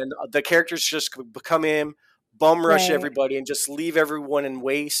Right. out, and then the characters just come in, bum rush Right. everybody, and just leave everyone in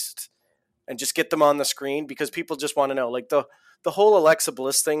waste, and just get them on the screen because people just want to know. Like, the whole Alexa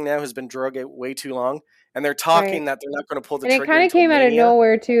Bliss thing now has been drug out way too long, and they're talking Right. that they're not going to pull the And it trigger kind of until came out of Mania.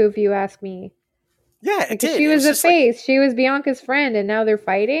 nowhere too, if you ask me. Yeah, it Like, 'cause did. she It was was a just like, face. She was Bianca's friend, and now they're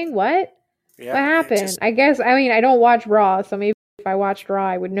fighting. What? What yeah, it happened? just I guess. I mean, I don't watch Raw, so maybe if I watched Raw,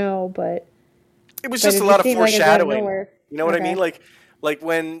 I would know. it was But just it a lot just of seemed like it's out of foreshadowing. nowhere. You know what I mean? Okay. Like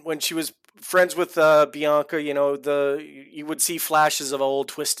when she was friends with Bianca, you would see flashes of old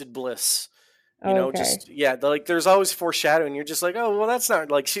Twisted Bliss. Okay. Just, yeah, like, there's always foreshadowing. You're just like, oh, well, that's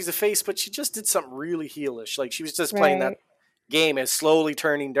not, like, she's a face, but she just did something really heelish. Like, she was just playing that Right. game as slowly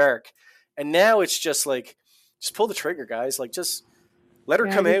turning dark, and now it's just like, just pull the trigger, guys. Like, just let her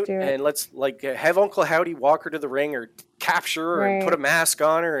Yeah. come Just out, do it. and let's, like, have Uncle Howdy walk her to the ring, or capture her and put a Right. mask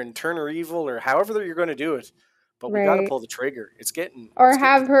on her and turn her evil, or however you're going to do it. But we got to Right. pull the trigger. Or It's getting to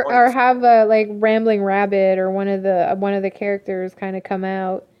have the her, point. or have a like rambling rabbit or one of the characters kind of come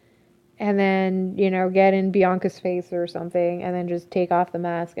out and then get in Bianca's face or something, and then just take off the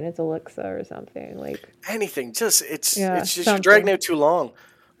mask and it's Alexa or something like. Anything, just Yeah, it's just, you're dragging something. out too long.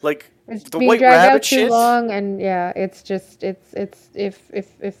 Like It's the being White dragged out Rabbit too shit. long, and yeah, it's just it's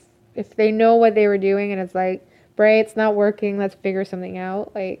if they know what they were doing and it's like, Bray, it's not working, let's figure something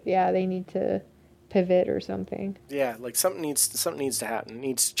out. Like, yeah, they need to pivot or something. Yeah, like something needs to happen. It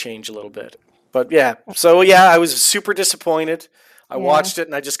needs to change a little bit. But yeah, so yeah, I was super disappointed. I Yeah. watched it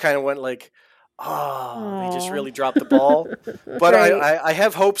and I just kind of went like, "Oh, they just Oh. really dropped the ball." But Right. I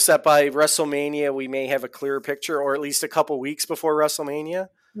have hopes that by WrestleMania we may have a clearer picture, or at least a couple weeks before WrestleMania,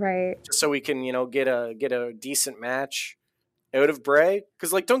 Right. just so we can get a decent match out of Bray.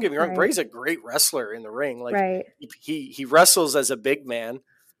 Because like, don't get me wrong, Right. Bray's a great wrestler in the ring. Like Right. he wrestles as a big man,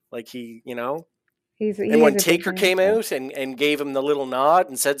 like he. And He when is a big Taker man. came Yeah. out and gave him the little nod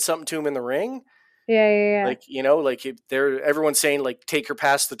and said something to him in the ring, Yeah. Yeah. like like there, everyone's saying like Taker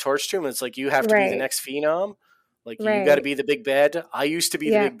passed the torch to him. And it's like you have Yeah. to be the Right. next phenom. Like you got to Right. be the big bad. I used to be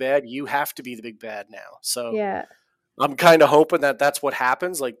the Yeah. big bad. You have to be the big bad now. So Yeah. I'm kind of hoping that that's what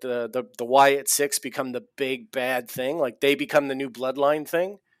happens. Like the Wyatt Six become the big bad thing. Like they become the new bloodline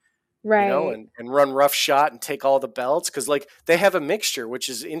thing. Right. And run rough shot and take all the belts because like they have a mixture, which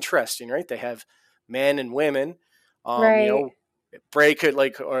is interesting, right? They have men and women. Right. Bray could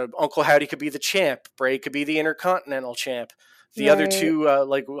or Uncle Howdy could be the champ. Bray could be the Intercontinental champ. The other Right. two,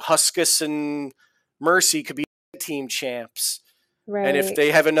 like Huskus and Mercy, could be team champs. And if Right.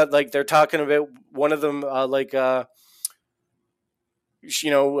 they have another, like they're talking about one of them,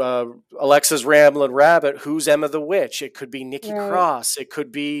 Alexa's Rambling Rabbit. Who's Emma the Witch? It could be Nikki Right. Cross. It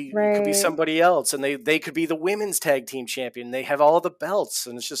could be Right. somebody else, and they could be the women's tag team champion. They have all the belts,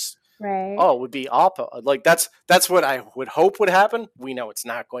 and it's just Right. oh, it would be awful. Like that's what I would hope would happen. We know it's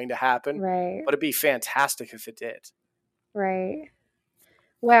not going to happen, Right. but it'd be fantastic if it did. Right.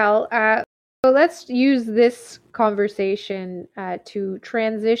 Well, so let's use this conversation to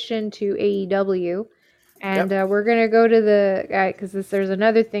transition to AEW. And Yep. we're going to go to the, because there's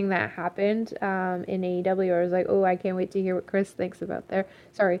another thing that happened in AEW. I was like, oh, I can't wait to hear what Chris thinks about there.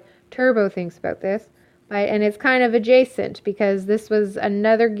 Sorry, Turbo thinks about this. And it's kind of adjacent because this was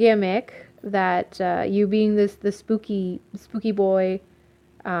another gimmick that you being the spooky boy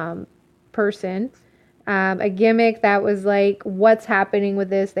person, a gimmick that was like, what's happening with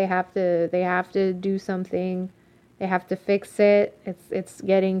this? They have to do something. They have to fix it. It's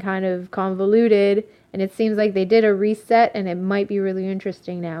getting kind of convoluted, and it seems like they did a reset, and it might be really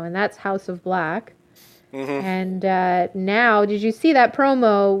interesting now. And that's House of Black. Mm-hmm. And now, did you see that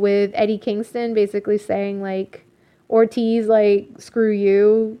promo with Eddie Kingston basically saying like, Ortiz, like, screw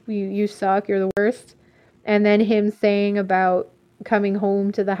you, you suck, you're the worst, and then him saying about coming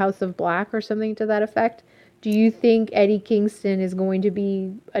home to the House of Black or something to that effect? Do you think Eddie Kingston is going to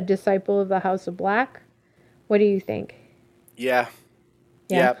be a disciple of the House of Black? What do you think? Yeah.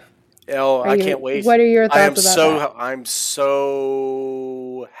 Yeah. Yeah. Oh, Are I can't you? wait. What are your thoughts about that? I'm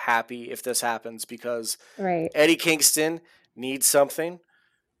so happy if this happens because Right. Eddie Kingston needs something.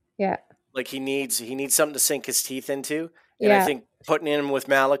 Yeah. Like he needs something to sink his teeth into. And I Yeah. think putting him with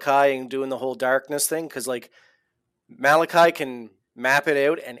Malachi and doing the whole darkness thing, because like Malachi can map it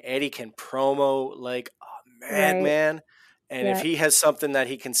out and Eddie can promo like a Right. madman. And if Yeah. he has something that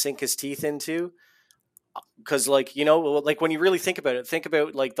he can sink his teeth into, because like like when you really think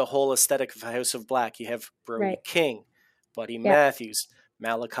about like the whole aesthetic of House of Black. You have Brody Right. King, Buddy Yeah. Matthews,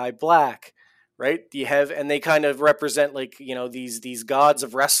 Malachi Black, right? You have, and they kind of represent like these gods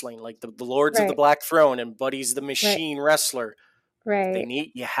of wrestling, like the lords of the Right. Black Throne, and Buddy's the Right. machine wrestler. Right.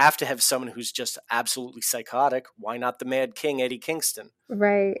 You have to have someone who's just absolutely psychotic. Why not the Mad King Eddie Kingston?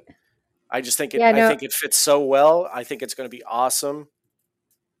 Right. Yeah. I No. think it fits so well. I think it's going to be awesome.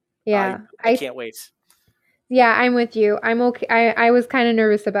 Yeah. I can't wait. Yeah, I'm with you. I'm okay. I was kind of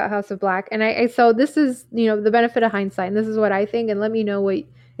nervous about House of Black, and so this is the benefit of hindsight, and this is what I think. And let me know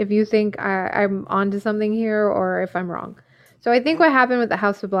if you think I'm onto something here or if I'm wrong. So I think Mhm. what happened with the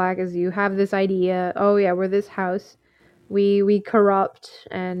House of Black is you have this idea. Oh yeah, we're this house. We corrupt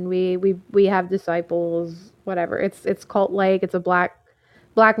and we have disciples. Whatever. It's cult like. It's a black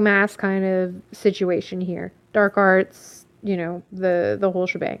mass kind of situation here. Dark arts. The whole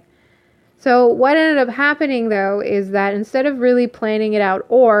shebang. So what ended up happening though is that instead of really planning it out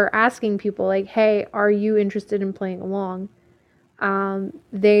or asking people like, "Hey, are you interested in playing along?"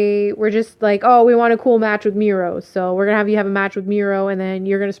 They were just like, "Oh, we want a cool match with Miro, so we're gonna have you have a match with Miro, and then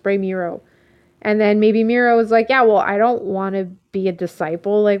you're gonna spray Miro." And then maybe Miro was like, "Yeah, well, I don't want to be a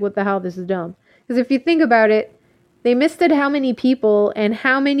disciple. Like, what the hell? This is dumb." Because if you think about it, they misted how many people, and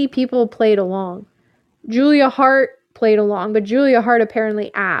how many people played along. Julia Hart played along, but Julia Hart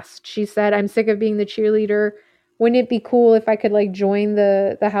apparently asked. She said, "I'm sick of being the cheerleader. Wouldn't it be cool if I could like join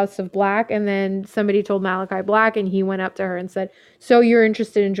the House of Black?" And then somebody told Malachi Black, and he went up to her and said, "So you're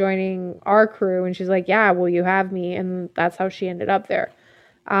interested in joining our crew?" And she's like, "Yeah, will you have me?" And that's how she ended up there.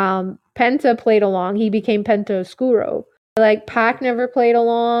 Penta played along. He became Penta Oscuro. Like Mhm. Pac never played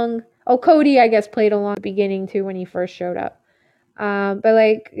along. Cody, I guess, played along at the beginning too when he first showed up. But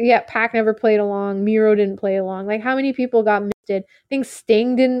like, yeah, Pac never played along. Miro didn't play along. Like, how many people got misted? I think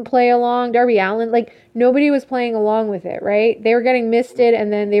Sting didn't play along. Darby Allin, like, nobody was playing along with it, right? They were getting misted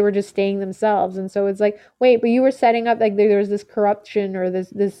and then they were just staying themselves. And so it's like, wait, but you were setting up, like, there was this corruption or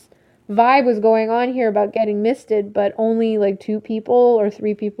this vibe was going on here about getting misted, but only like 2 people or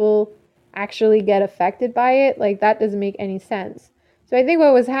 3 people actually get affected by it. Like, that doesn't make any sense. So I think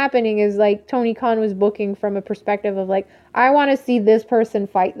what was happening is like Tony Khan was booking from a perspective of like, I want to see this person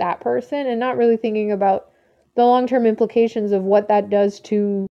fight that person and not really thinking about the long-term implications of what that does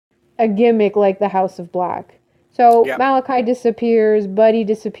to a gimmick like the House of Black. So Yeah. Malachi disappears, Buddy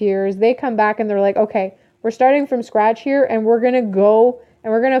disappears. They come back and they're like, okay, we're starting from scratch here and we're going to go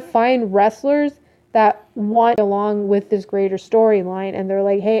and we're going to find wrestlers that want along with this greater storyline. And they're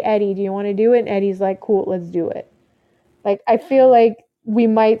like, hey, Eddie, do you want to do it? And Eddie's like, cool, let's do it. Like, I feel like we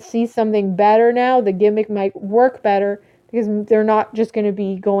might see something better now. The gimmick might work better because they're not just going to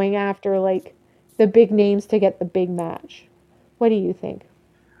be going after, like, the big names to get the big match. What do you think?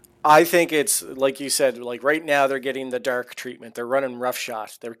 I think it's like you said, like right now they're getting the dark treatment. They're running roughshod.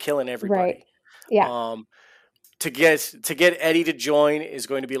 They're killing Right. everybody. Yeah. Um, to get Eddie to join is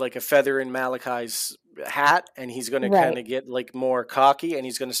going to be like a feather in Malachi's hat, and he's going to kind Right. of get like more cocky, and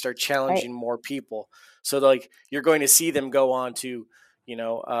he's going to start Right. challenging more people. So like you're going to see them go on to,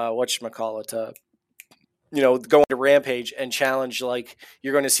 whatchamacallit, go into Rampage and challenge. Like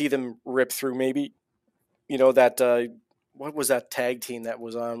you're going to see them rip through maybe, that what was that tag team that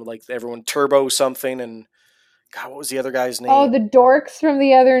was on, like everyone Turbo something, and God, what was the other guy's Oh, name? the dorks from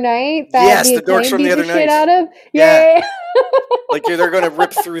the other night that Yes, the the Dorks Acclaim from the beat the other shit night. out of? Yeah, Yay! like they're going to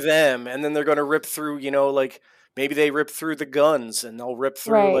rip through them, and then they're going to rip through, like maybe they rip through the Guns, and they'll rip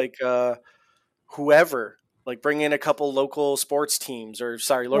through Right. like whoever, like bring in a couple local sports teams, or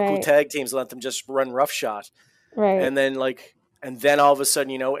sorry, local Right. tag teams, and let them just run roughshod, Right. and then all of a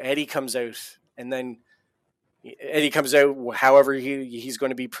sudden, Eddie comes out, and then Eddie comes out however he's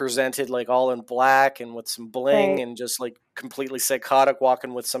going to be presented, like all in black and with some bling Right. and just like completely psychotic,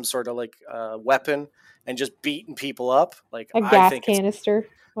 walking with some sort of like weapon and just beating people up. Like A I gas think it's, canister.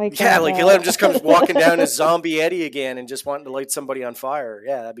 Like yeah, that. like you let him just comes walking down as zombie Eddie again and just wanting to light somebody on fire.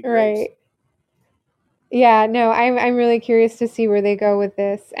 Yeah, that'd be great. Right. Yeah, no, I'm really curious to see where they go with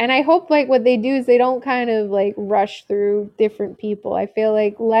this. And I hope like what they do is they don't kind of like rush through different people. I feel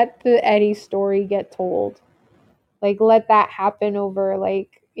like let the Eddie story get told. Like let that happen over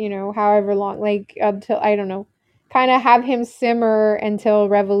like, however long, like until I don't know. Kind of have him simmer until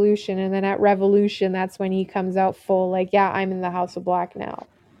Revolution, and then at Revolution that's when he comes out full like, yeah, I'm in the House of Black now.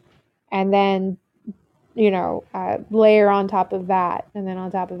 And then, layer on top of that and then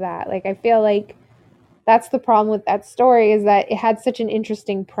on top of that. Like I feel like that's the problem with that story is that it had such an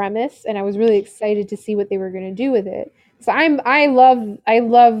interesting premise and I was really excited to see what they were going to do with it. So I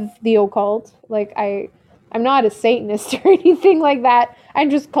love the occult. Like I'm not a satanist or anything like that. I'm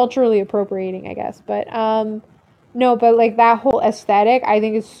just culturally appropriating, I guess. But no, but like that whole aesthetic I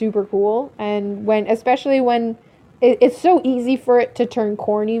think is super cool, and especially when it's so easy for it to turn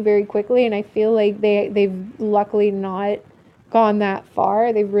corny very quickly, and I feel like they've luckily not gone that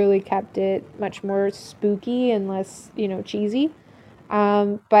far. They've really kept it much more spooky and less, cheesy.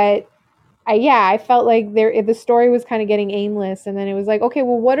 But I felt like the story was kind of getting aimless, and then it was like, okay,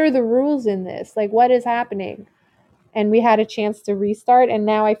 well, what are the rules in this? Like, what is happening? And we had a chance to restart, and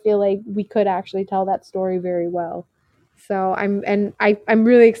now I feel like we could actually tell that story very well. So I'm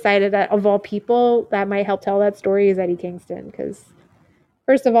really excited that of all people that might help tell that story is Eddie Kingston, because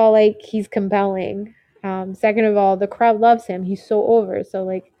first of all, like he's compelling. Second of all, the crowd loves him. He's so over. So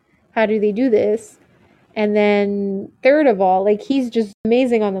like, how do they do this? And then third of all, like he's just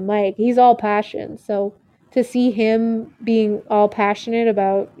amazing on the mic. He's all passion. So to see him being all passionate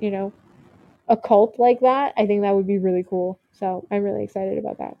about, a cult like that, I think that would be really cool. So I'm really excited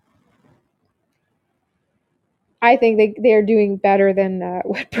about that. I think they're doing better than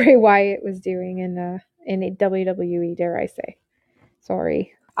what Bray Wyatt was doing in WWE. Dare I say?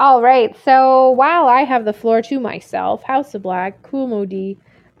 Sorry. All right. So while I have the floor to myself, House of Black, Cool Modi.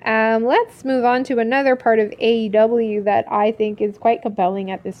 Let's move on to another part of AEW that I think is quite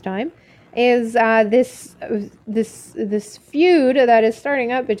compelling at this time. Is this feud that is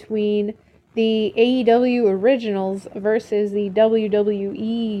starting up between the AEW originals versus the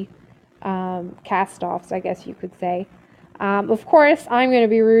WWE cast-offs, I guess you could say. Of course, I'm going to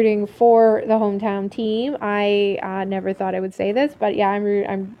be rooting for the hometown team. I never thought I would say this, but yeah,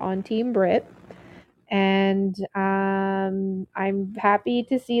 I'm on Team Brit, and I'm happy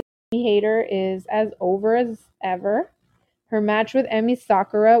to see Hater is as over as ever. Her match with Emi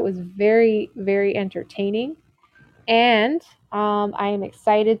Sakura was very, very entertaining. And I am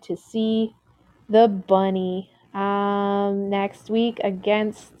excited to see the bunny next week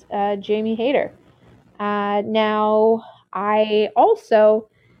against Jamie Hayter. Now, I also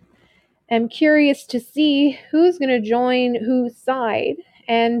am curious to see who's going to join whose side.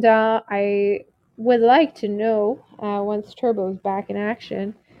 And I would like to know, once Turbo's back in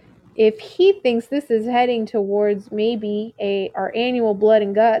action, if he thinks this is heading towards maybe our annual Blood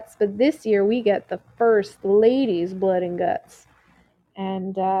and Guts, but this year we get the first ladies Blood and Guts.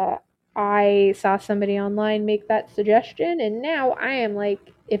 And I saw somebody online make that suggestion, and now I am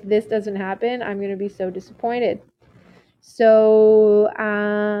like, if this doesn't happen, I'm going to be so disappointed. So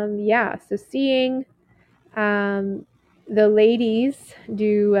yeah, so seeing the ladies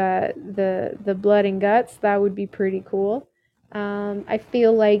do the Blood and Guts, that would be pretty cool. I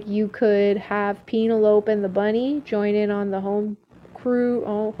feel like you could have Penelope and the Bunny join in on the homegrown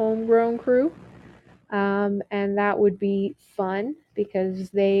crew, and that would be fun because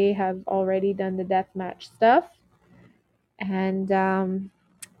they have already done the deathmatch stuff. And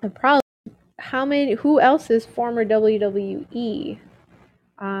probably who else is former WWE?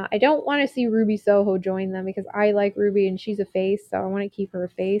 I don't want to see Ruby Soho join them because I like Ruby and she's a face, so I want to keep her a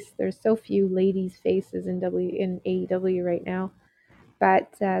face. There's so few ladies faces in AEW right now.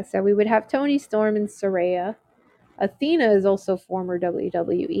 But so we would have Toni Storm and Saraya. Athena is also former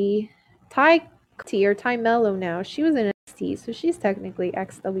WWE. Ty Mello now. She was in NXT, so she's technically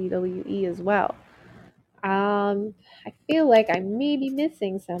ex WWE as well. I feel like I may be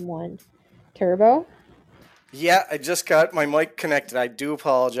missing someone. Turbo? Yeah, I just got my mic connected. I do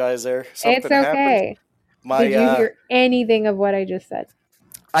apologize there. It's Something happened. okay. My Did you hear anything of what I just said?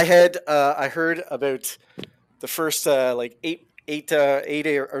 I heard about the first like eight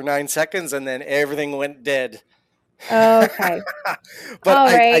or 9 seconds, and then everything went dead. Okay. But All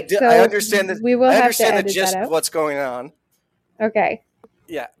right. I So understand that. we will I have to understand the edit that gist of out. what's going on. Okay.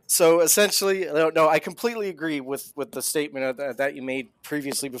 Yeah. So essentially, no, I completely agree with the statement that you made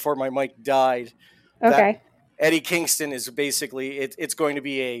previously before my mic died. That Okay. Eddie Kingston is basically it's going to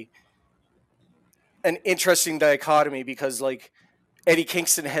be an interesting dichotomy because like Eddie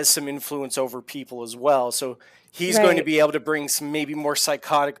Kingston has some influence over people as well. So he's going to Right. be able to bring some maybe more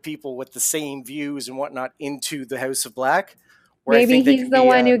psychotic people with the same views and whatnot into the House of Black, where I Maybe think they he's can the be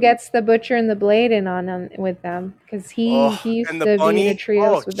one who gets the Butcher and the Blade in on them with them because he and used the to be in a bunny. Oh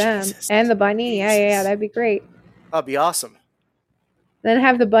trios with them Jesus, and the bunny. Yeah. Jesus, That'd be great. that'd be awesome. Then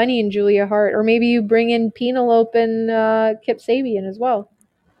have the bunny and Julia Hart, or maybe you bring in Penelope and Kip Sabian as well.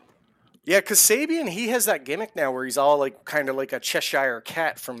 Yeah, because Sabian, he has that gimmick now where he's all like kind of like a Cheshire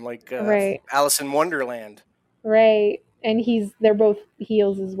cat from like Right. Alice in Wonderland. Right. And they're both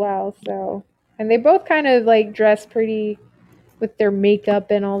heels as well, so and they both kind of like dress pretty with their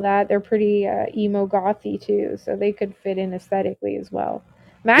makeup and all that. They're pretty emo gothy too, so they could fit in aesthetically as well.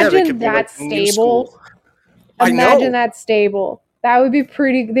 Yeah, they could Imagine be like that new school. stable. I Imagine know. that stable. That would be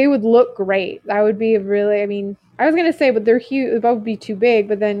pretty. They would look great. That would be really. I mean, I was gonna say, but they're huge. It would be too big.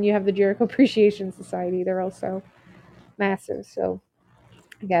 But then you have the Jericho Appreciation Society. They're also massive. So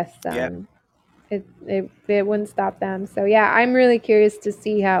I guess Yeah. it wouldn't stop them. So yeah, I'm really curious to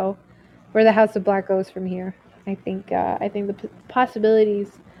see where the House of Black goes from here. I think the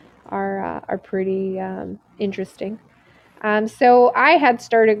possibilities are pretty interesting. So I had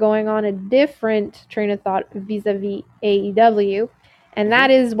started going on a different train of thought vis-a-vis AEW, and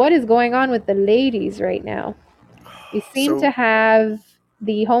that is what is going on with the ladies right now. We seem to So have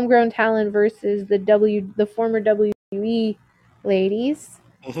the homegrown talent versus the former WWE ladies.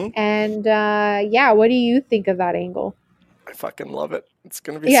 mhm, And yeah, what do you think of that angle? I fucking love it. It's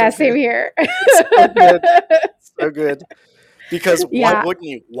gonna be Yeah, so same good. here. It's so good. So good. Because why Yeah, wouldn't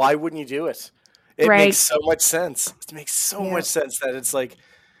you? Why wouldn't you do it? It makes right. so much sense. It makes so Yeah, much sense that it's like,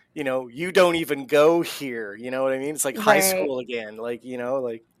 you don't even go here. You know what I mean? It's like high right. school again. Like,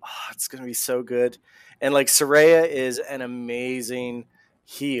 like, it's gonna be so good. And like Soraya is an amazing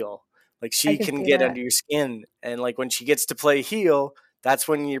heel. Like I she can can see get that. under your skin. And like when she gets to play heel, that's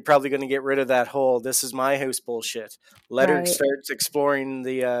when you're probably gonna get rid of that whole this is my house bullshit. Let her Right, start exploring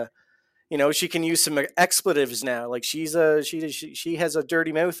the she can use some expletives now. Like she has a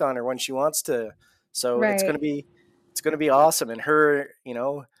dirty mouth on her when she wants to. So right, it's gonna be awesome. And her,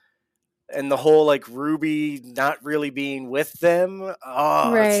 and the whole like Ruby not really being with them.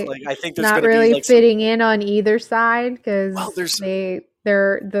 Oh, it's right. like I think there's Not gonna be really like some. fitting in on either side Well, because there's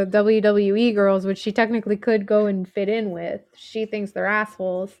they're the WWE girls, which she technically could go and fit in with. She thinks they're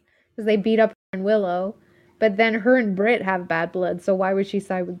assholes because they beat up her and Willow, But then her and Britt have bad blood, so why would she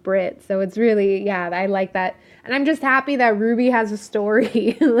side with Britt? So it's really, yeah, I like that. And I'm just happy that Ruby has a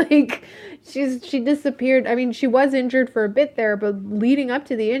story. Like she disappeared. I mean, she was injured for a bit there, but leading up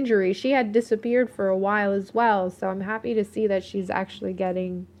to the injury, she had disappeared for a while as well. So I'm happy to see that she's actually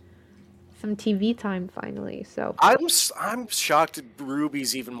getting some TV time finally. So I'm shocked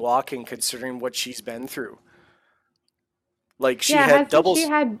Ruby's even walking considering what she's been through. Like she yeah, had hasn't she doubles.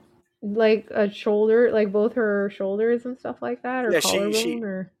 had like a shoulder, like both her shoulders and stuff like that, or Yeah, she collarbone, she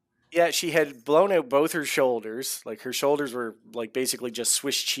or yeah, she had blown out both her shoulders. Like her shoulders were like basically just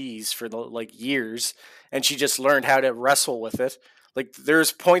Swiss cheese for the like years, and she just learned how to wrestle with it. Like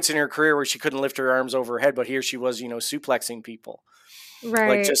there's points in her career where she couldn't lift her arms over her head, but here she was, suplexing people,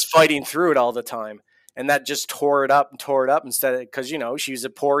 like right, just fighting through it all the time, and that just tore it up and tore it up instead of because she was a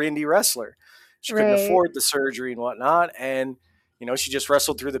poor indie wrestler, she couldn't right. afford the surgery and whatnot, and she just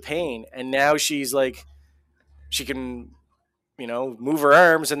wrestled through the pain, and now she's like she can move her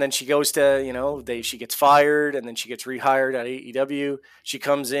arms, and then she goes to, she gets fired, and then she gets rehired at AEW. She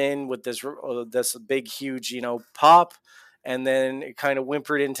comes in with this big, huge, pop, and then it kind of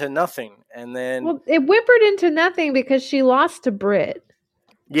whimpered into nothing. And then, Well, it whimpered into nothing because she lost to Brit.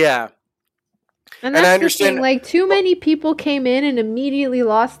 yeah, And and I that's the thing. understand. Like, too Well, many people came in and immediately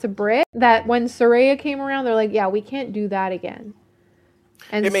lost to Brit. That when Soraya came around, they're like, yeah, we can't do that again.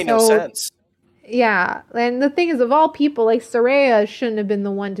 And it made no so, sense. yeah. And the thing is, of all people, like, Soraya shouldn't have been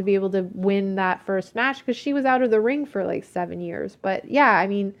the one to be able to win that first match because she was out of the ring for like 7 years. But yeah, I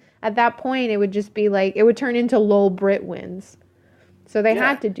mean, at that point, it would just be like, it would turn into lol Brit wins. So they Yeah,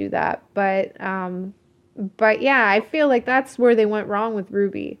 had to do that. But yeah, I feel like that's where they went wrong with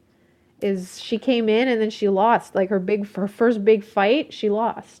Ruby. Is she came in and then she lost like her first big fight, she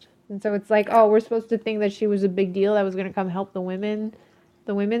lost. And so it's like, yeah. oh, we're supposed to think that she was a big deal that was going to come help the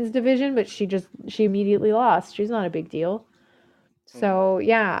women's division, but she immediately lost. She's not a big deal. Hmm. So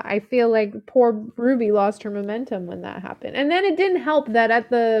yeah, I feel like poor Ruby lost her momentum when that happened. And then it didn't help that at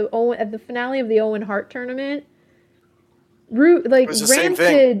the finale of the Owen Hart tournament, It like was the same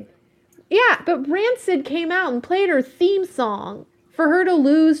thing. Rancid, yeah, but Rancid came out and played her theme song for her to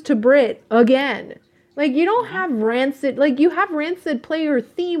lose to Brit again. Like, you don't Hmm. have Rancid, like, you have Rancid play her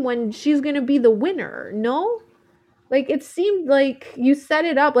theme when she's gonna be the winner, no? Like, it seemed like you set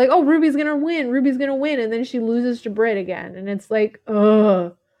it up, like, oh, Ruby's gonna win, and then she loses to Brit again. And it's like,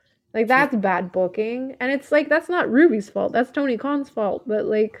 ugh. Like, that's bad booking. And it's like, that's not Ruby's fault, that's Tony Khan's fault. But,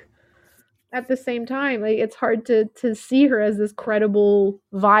 like, at the same time, like it's hard to see her as this credible,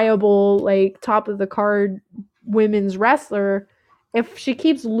 viable, like top of the card women's wrestler if she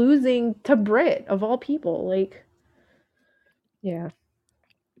keeps losing to Brit of all people. Like, yeah,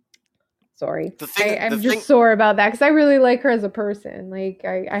 sorry. the thing, the I'm thing. just sore about that because I really like her as a person. Like,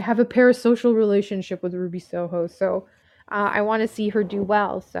 I have a parasocial relationship with Ruby Soho, so I want to see her do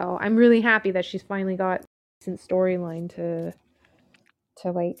well. So I'm really happy that she's finally got a decent storyline to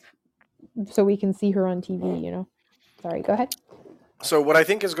like so we can see her on TV. Sorry, go ahead. So what I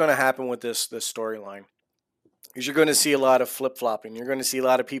think is going to happen with this storyline is you're going to see a lot of flip flopping. You're going to see a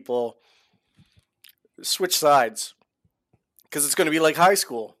lot of people switch sides because it's going to be like high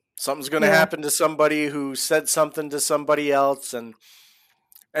school. Something's going to Yeah. happen to somebody who said something to somebody else, and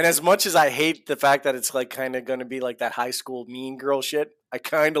as much as I hate the fact that it's like kind of going to be like that high school mean girl shit, I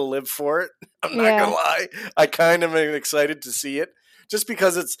kind of live for it. I'm not gonna Yeah. lie. I kind of am excited to see it, just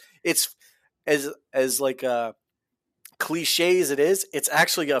because it's as like cliche as it is. It's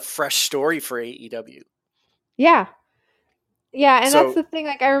actually a fresh story for AEW. Yeah. Yeah, and that's So the thing.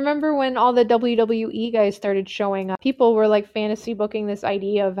 Like, I remember when all the WWE guys started showing up, people were like fantasy booking this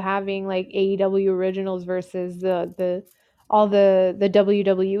idea of having like AEW originals versus the all the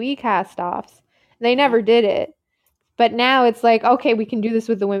WWE cast offs. They mhm. never did it. But now it's like, okay, we can do this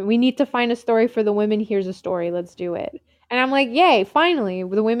with the women. We need to find a story for the women. Here's a story. Let's do it. And I'm like, yay, finally.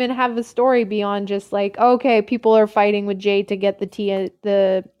 The women have a story beyond just like, okay, people are fighting with Jade to get the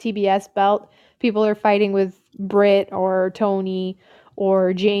TBS belt. People are fighting with Britt or Tony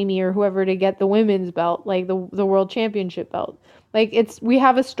or Jamie or whoever to get the women's belt, like the world championship belt. Like we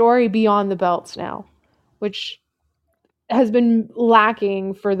have a story beyond the belts now, which has been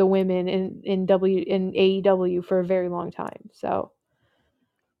lacking for the women in AEW for a very long time. So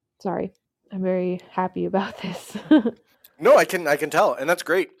sorry, I'm very happy about this. No, I can tell, and that's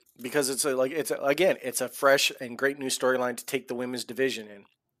great because again, it's a fresh and great new storyline to take the women's division in.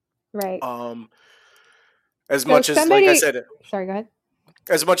 Right. Um, as So much as like I somebody, said, sorry, go ahead.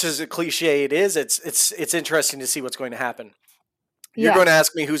 as much as a cliche it is, it's interesting to see what's going to happen. You're going to Yes.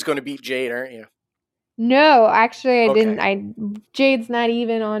 ask me who's going to beat Jade, aren't you? No, actually, I Okay. didn't. Jade's not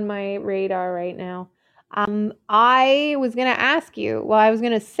even on my radar right now. I was going to ask you, well, I was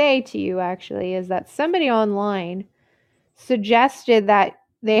going to say to you actually, is that somebody online suggested that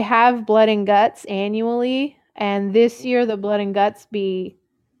they have blood and guts annually, and this year the blood and guts be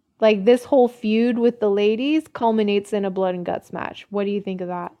like this whole feud with the ladies culminates in a blood and guts match. What do you think of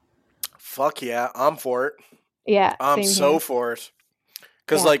that? Fuck yeah, I'm for it. Yeah, I'm same so here. for it.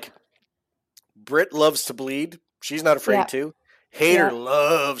 Because, Yeah, like, Britt loves to bleed. She's not afraid yeah, to. Hater yeah,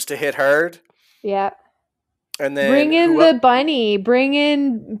 loves to hit hard. yeah. And then Bring in who else? the bunny, bring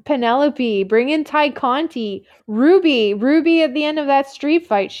in Penelope, bring in Ty Conti, Ruby. Ruby at the end of that street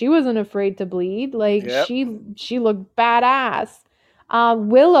fight, she wasn't afraid to bleed. Like Yep. she looked badass.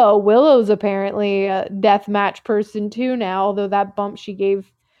 Willow's apparently a death match person too now, although that bump she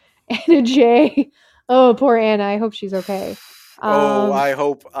gave Anna Jay. Oh, poor Anna. I hope she's okay. Oh, Um, I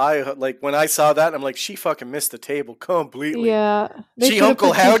hope like when I saw that, I'm like, she fucking missed the table completely. yeah, they She should have Uncle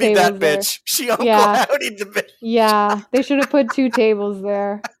put two Howdy'd that tables there. bitch. She Uncle Yeah, Howdy'd the bitch. yeah, they should have put two tables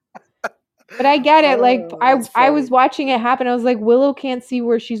there. But I get it. Like Oh, I that's I was funny. watching it happen. I was like, Willow can't see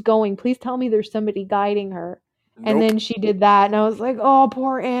where she's going. Please tell me there's somebody guiding her. And Nope. then she did that, and I was like, oh,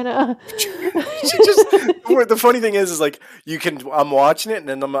 poor Anna. She just the funny thing is like you can I'm watching it and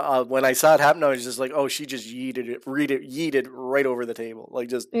then when I saw it happen I was just like, oh, she just yeeted right over the table, like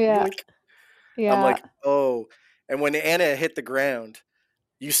just Yeah, yoink. I'm yeah, like, oh. And when Anna hit the ground,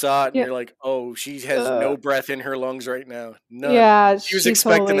 you saw it and yeah. you're like, oh, she has Uh, no breath in her lungs right now, none. yeah, She was she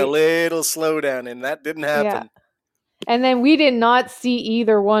expecting a totally. little slowdown and that didn't Yeah. happen. And then we did not see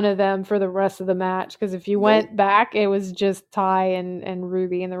either one of them for the rest of the match because if you Nope. went back, it was just Ty and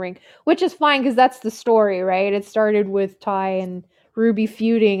Ruby in the ring, which is fine because that's the story, right? It started with Ty and Ruby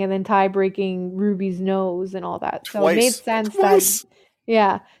feuding and then Ty breaking Ruby's nose and all that. So it made Twice. sense that, Twice.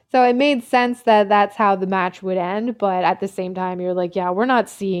 yeah. So it made sense that that's how the match would end. But at the same time, you're like, yeah, we're not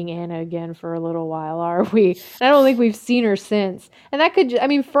seeing Anna again for a little while, are we? And I don't think we've seen her since. And that could, I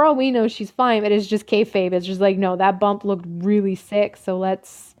mean, for all we know, she's fine, but it's just kayfabe. It's just like, no, that bump looked really sick, so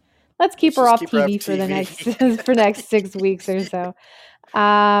let's keep Let's her just off keep her off TV for the TV. next for next 6 weeks or so.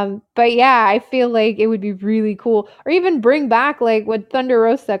 But yeah, I feel like it would be really cool, or even bring back like when Thunder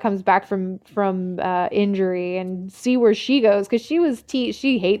Rosa comes back from injury and see where she goes because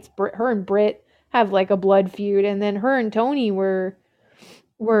she hates her and Britt have like a blood feud, and then her and Tony were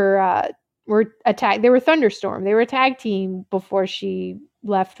uh were attacked. They were Thunderstorm. They were a tag team before she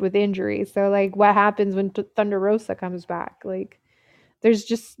left with injury. So like, what happens when Thunder Rosa comes back? Like, there's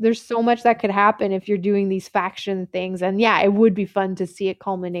so much that could happen if you're doing these faction things. And yeah, it would be fun to see it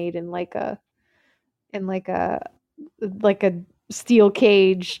culminate in in like a like a steel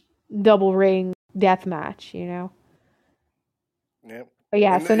cage double ring death match, you know. Yep. But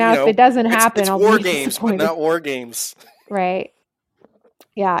yeah, And so now if it doesn't happen, it's I'll war be games, but disappointed. not war games. Right.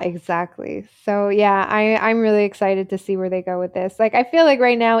 Yeah, exactly. So yeah, I'm really excited to see where they go with this. Like I feel like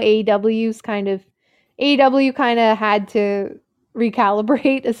right now AEW kind of had to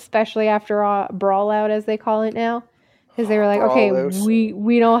recalibrate, especially after Brawl Out as they call it now, because they were like, okay, Brawl out.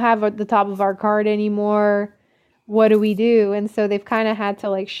 we don't have at the top of our card anymore. What do we do? And so they've kind of had to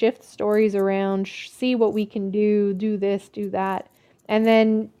like shift stories around, see what we can do this, do that, and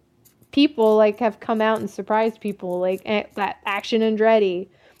then people like have come out and surprised people like that Action Andretti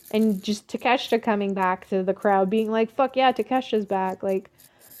and just Takeshita coming back to the crowd being like, fuck yeah, Takeshita's back. Like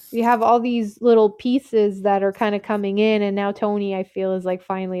you have all these little pieces that are kind of coming in, and now Tony I feel is like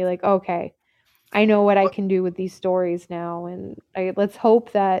finally like, okay, I know what I But can do with these stories now. And let's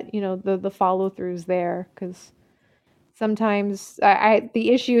hope that the follow through's there, because sometimes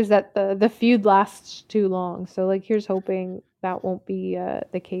the issue is that the feud lasts too long. So like, here's hoping that won't be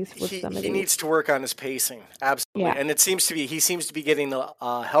the case with some of he these. needs to work on his pacing, absolutely. Yeah, And it seems to be he seems to be getting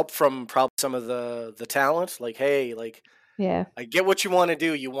help from probably some of the talent. Like, hey, like yeah, I get what you want to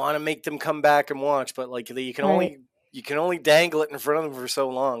do. You want to make them come back and watch, but like right, you can only dangle it in front of them for so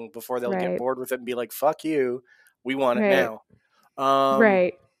long before they'll get right, bored with it and be like, "Fuck you, we want it right, now." Um,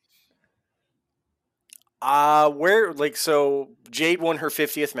 right. where like so Jade won her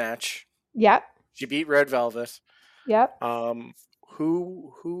 50th match. Yep, She beat Red Velvet. yep. Um,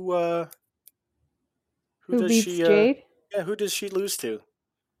 who Who does beats she Jade? yeah, who does she lose to?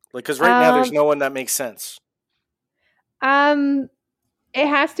 Like, cuz right now there's Um, no one that makes sense. um, it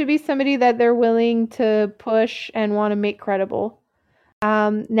has to be somebody that they're willing to push and want to make credible.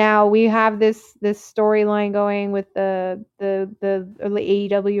 Now we have this storyline going with the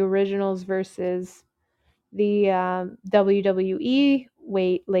AEW originals versus the WWE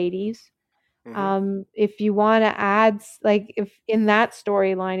weight ladies. Mhm. If you want to add, like, if in that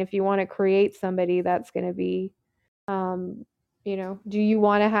storyline, if you want to create somebody that's going to be um, Do you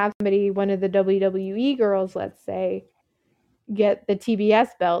want to have somebody, one of the WWE girls, let's say, get the TBS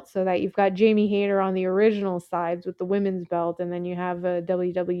belt so that you've got Jamie Hayter on the original sides with the women's belt, and then you have a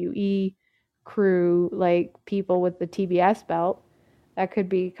WWE crew, like people with the TBS belt. That could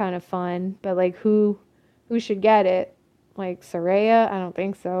be kind of fun. But like who should get it? Like Saraya? I don't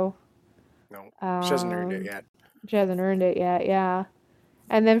think so. No, she hasn't earned it Um yet. she hasn't earned it yet, yeah.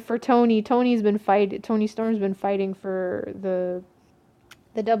 And then for Tony Storm's been fighting for the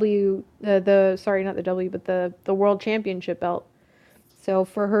W the sorry, not the W, but the world championship belt. So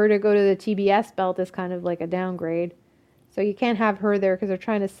for her to go to the TBS belt is kind of like a downgrade. So you can't have her there because they're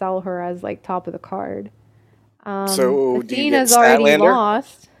trying to sell her as like top of the card. So do you get Athena's already Statlander?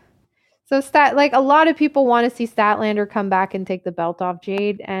 lost. So like a lot of people want to see Statlander come back and take the belt off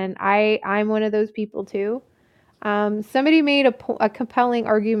Jade, and I'm one of those people too. Somebody made a compelling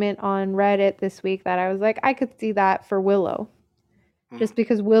argument on Reddit this week that I was like, I could see that for Willow, Mm-hmm. just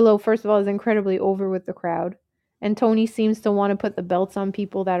because Willow, first of all, is incredibly over with the crowd, and Tony seems to want to put the belts on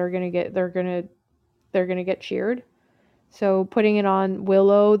people that are gonna get cheered. So putting it on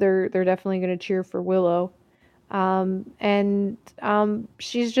Willow, they're definitely gonna cheer for Willow. And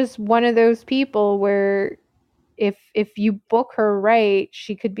she's just one of those people where if you book her right,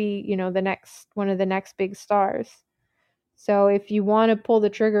 she could be, the next one of the next big stars. So if you want to pull the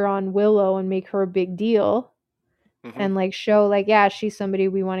trigger on Willow and make her a big deal Mm-hmm. and like show like, yeah, she's somebody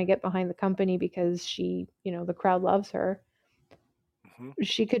we want to get behind the company because she, the crowd loves her. Mm-hmm.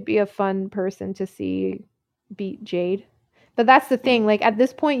 She could be a fun person to see beat Jade. But that's the Mm-hmm. thing, like at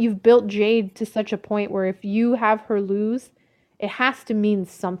this point you've built Jade to such a point where if you have her lose, it has to mean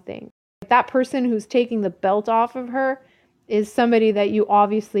something. Like that person who's taking the belt off of her is somebody that you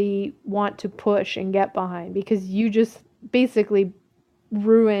obviously want to push and get behind because you just basically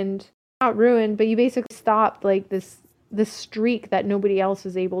ruined, not ruined, but you basically stopped like this streak that nobody else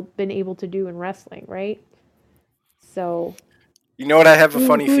has been able to do in wrestling, right? So You know what I have a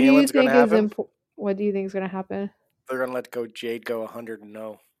funny who do you feeling's going to think is happen? important? What do you think is going to happen? They're going to let go Jade go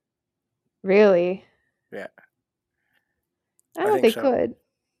 100-0. Really? Yeah, I I don't think they so. could.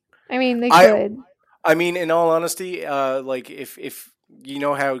 I mean, they I could. I mean, in all honesty, like if you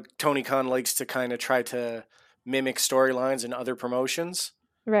know how Tony Khan likes to kind of try to mimic storylines in other promotions.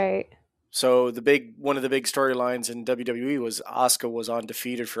 Right. So one of the big storylines in WWE was Asuka was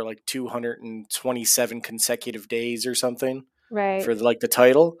undefeated for like 227 consecutive days or something Right. for like the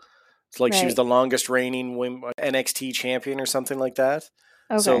title. It's like she was Right. the longest reigning NXT champion or something like that.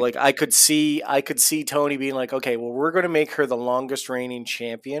 So Okay. like I could see Tony being like, okay, well we're going to make her the longest reigning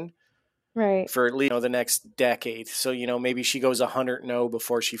champion Right. for at least the next decade. So maybe she goes 100-0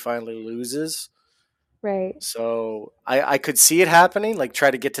 before she finally loses. Right. So I could see it happening, like try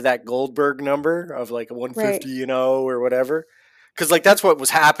to get to that Goldberg number of like a Right. 150 or whatever. Because like that's what was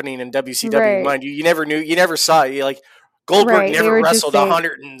happening in WCW. Right. Mind you, you never knew, you never saw it. Like Goldberg Right. They never were just wrestled a saying,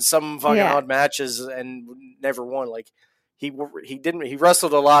 hundred and some fucking yeah. odd matches and never won. Like he didn't he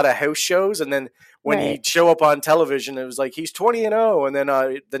wrestled a lot of house shows, and then when Right. he'd show up on television, it was like he's 20-0, and then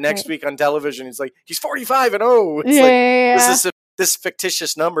the next Right. week on television, he's like he's 45-0. Yeah. It's like Yeah. this Yeah. is this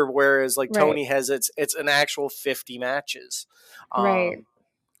fictitious number, whereas like Right. Tony has it's an actual 50 matches, Right. um,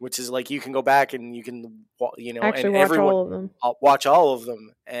 which is like you can go back and you can and Actually, watch everyone all of them. watch all of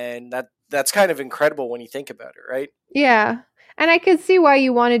them, and that's kind of incredible when you think about it, right? Yeah. And I could see why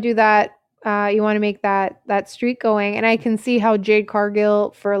you want to do that. You want to make that streak going, and I can see how Jade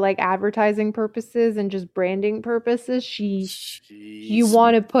Cargill, for like advertising purposes and just branding purposes, you She's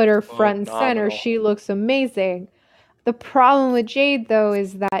want to put her front and center. phenomenal. She looks amazing. The problem with Jade, though,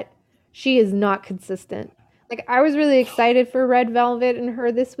 is that she is not consistent. Like, I was really excited for Red Velvet and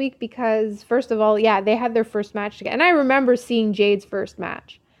her this week because, first of all, yeah, they had their first match together. And I remember seeing Jade's first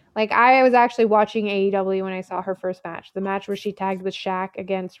match. Like, I was actually watching AEW when I saw her first match, the match where she tagged with Shaq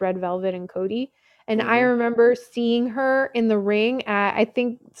against Red Velvet and Cody. And I Mm-hmm. remember seeing her in the ring. I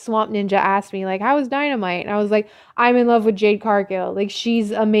think Swamp Ninja asked me, like, how was Dynamite? And I was like, I'm in love with Jade Cargill. Like,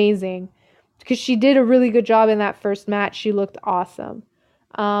 she's amazing because she did a really good job in that first match. She looked awesome.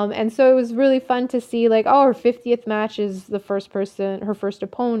 And so it was really fun to see, like, oh, her 50th match is her first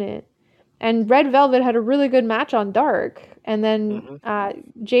opponent. And Red Velvet had a really good match on Dark. And then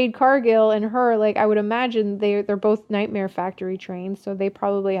Mm-hmm. Jade Cargill and her, like, I would imagine they're both Nightmare Factory trained, so they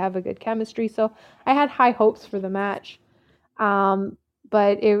probably have a good chemistry. So I had high hopes for the match. Um,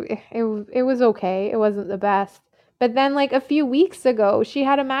 but it was okay. It wasn't the best. But then, like, a few weeks ago, she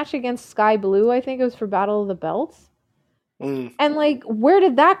had a match against Sky Blue. I think it was for Battle of the Belts. Mm. And like, where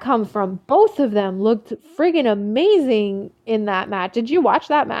did that come from? Both of them looked friggin' amazing in that match. Did you watch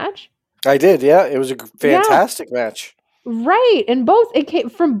that match? I did, yeah. It was a Yeah. fantastic match. Right, and both it came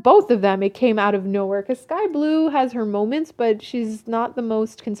from both of them. It came out of nowhere because Sky Blue has her moments, but she's not the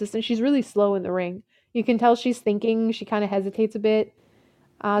most consistent. She's really slow in the ring. You can tell she's thinking. She kind of hesitates a bit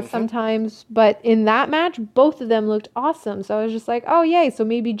Hmm. sometimes, but in that match, both of them looked awesome. So I was just like, oh yay! So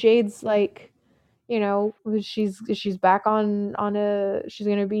maybe Jade's like, she's back on a she's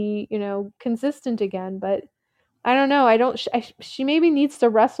gonna be consistent again. But I don't know. I don't. She maybe needs to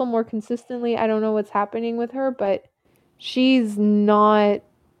wrestle more consistently. I don't know what's happening with her, but she's not.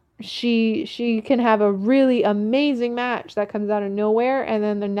 She can have a really amazing match that comes out of nowhere, and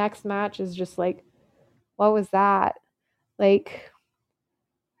then the next match is just like, what was that? Like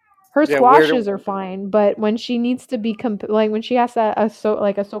her Yeah, where squashes do are fine, but when she needs to be like when she has a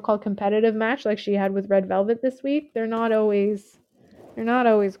so-called competitive match like she had with Red Velvet this week, they're not always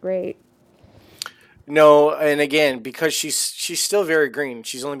great. no, and again, because she's still very green.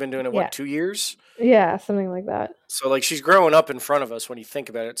 She's only been doing it Yeah, 2 years, yeah, something like that. so like she's growing up in front of us when you think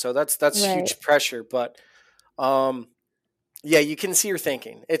about it. So that's Right. huge pressure. But um, yeah, you can see her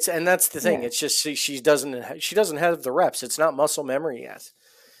thinking. And that's the thing. Yeah. It's just she doesn't have the reps. It's not muscle memory yet.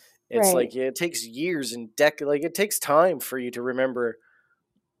 It's Right. like yeah, it takes years and like it takes time for you to remember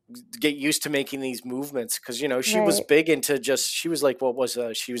to get used to making these movements because she was Right. big into just she was like what was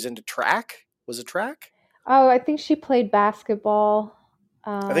she was into track. Was it track? Oh, I think she played basketball.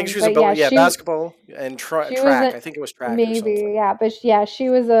 I think she was But about yeah, yeah she basketball and she was track. a I think it was track or maybe, something. yeah, but yeah, she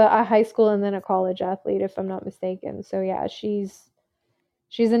was a high school and then a college athlete if I'm not mistaken. So yeah, she's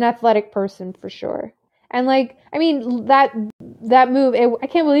an athletic person for sure. And like, I mean, that move, I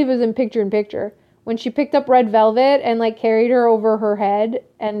can't believe it was in picture when she picked up Red Velvet and like carried her over her head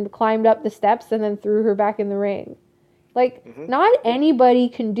and climbed up the steps and then threw her back in the ring. Like, Hmm. not anybody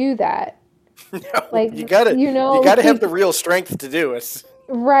can do that. No, Like, you gotta have the like real strength to do it.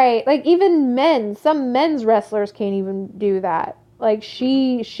 right, like even some men's wrestlers can't even do that. Like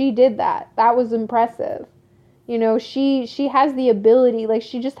Hmm. she did that. That was impressive. She has the ability, like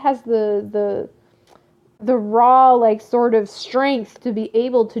she just has the raw like sort of strength to be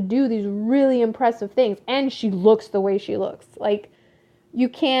able to do these really impressive things, and she looks the way she looks. Like you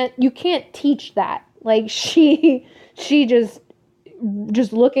can't teach that. Like she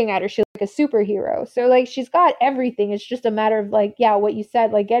just looking at her, she's like a superhero. So like she's got everything. It's just a matter of like, yeah, what you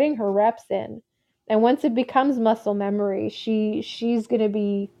said, like getting her reps in. And once it becomes muscle memory, she's gonna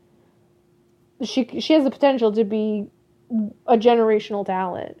be she has the potential to be a generational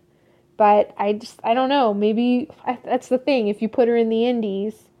talent. But I don't know. Maybe that's the thing. If you put her in the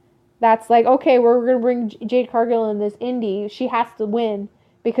indies, that's like, okay, we're gonna bring Jade Cargill in this indie. She has to win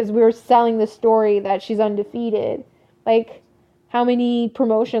because we're selling the story that she's undefeated. Like, how many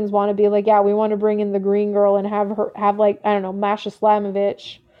promotions want to be like, yeah, we want to bring in the Green Girl and have like, I don't know, Masha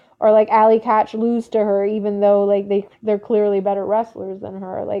Slamovich or like Ali Catch lose to her, even though like they're clearly better wrestlers than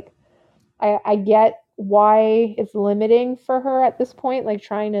her. Like, I get why it's limiting for her at this point, like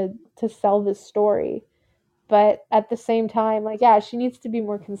trying to sell this story. But at the same time, like, yeah, she needs to be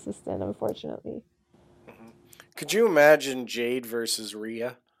more consistent, unfortunately. Hmm. Could you imagine Jade versus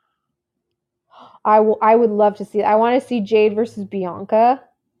Rhea? I would love to see. I want to see Jade versus Bianca.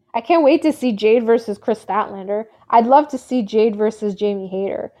 I can't wait to see Jade versus Chris Statlander. I'd love to see Jade versus Jamie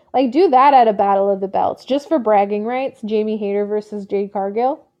Hayter. Like, do that at a Battle of the Belts just for bragging rights. Jamie Hayter versus Jade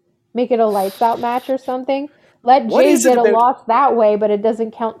Cargill. Make it a lights out match or something. Let What Jade is it get a about? loss that way, but it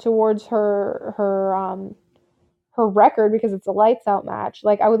doesn't count towards her record because it's a lights out match.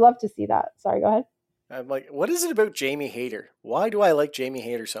 Like, I would love to see that. Sorry, go ahead. I'm like, what is it about Jamie Hayter? Why do I like Jamie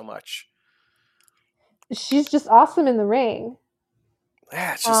Hayter so much? She's just awesome in the ring.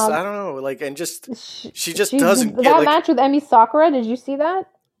 Yeah, it's just Um, I don't know, like, and just she, she just she doesn't get that like, match with Emi Sakura. Did you see that?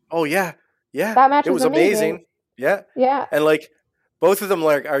 oh yeah, yeah, That match it was was amazing. amazing, yeah, Yeah, and like both of them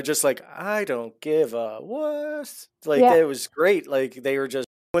like are just like I don't give a what, like yeah, it was great, like they were just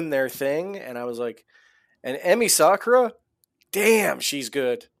doing their thing, and I was like, and Emi Sakura, damn, she's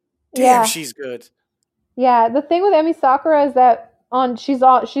good, damn, yeah, she's good. yeah. The thing with Emi Sakura is that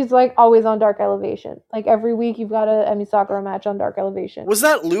she's like always on Dark Elevation. Like every week, you've got a Emi Sakura match on Dark Elevation. Was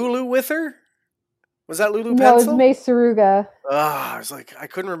that Lulu with her? Was that Lulu No, it's Pencil? Mei Saruga. Ah, I was like, I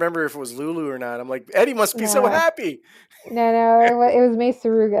couldn't remember if it was Lulu or not. I'm like, Eddie must be so No, happy. no, it was Mei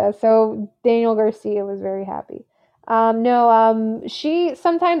Saruga. So Daniel Garcia was very happy. No, she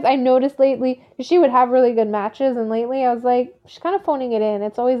sometimes I noticed lately she would have really good matches, and lately I was like, she's kind of phoning it in.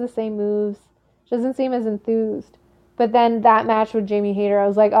 It's always the same moves. She doesn't seem as enthused. But then that match with Jamie Hayter, I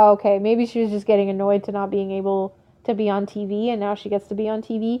was like, oh, okay, maybe she was just getting annoyed to not being able to be on TV, and now she gets to be on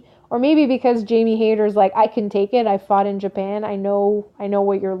TV. Or maybe because Jamie Hayter's like, I can take it. I fought in Japan. I know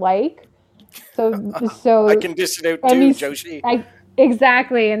what you're like. I So can dish it out too, Emmy, Joshi.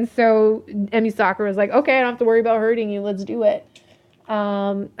 exactly, and so Emmy Sakura was like, okay, I don't have to worry about hurting you. Let's do it.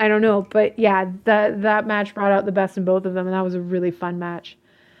 I don't know, but yeah, that match brought out the best in both of them, and that was a really fun match.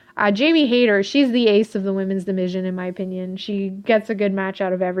 Jamie Hayter, she's the ace of the women's division, in my opinion. She gets a good match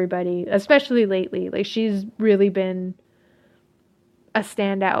out of everybody, especially lately. Like, she's really been a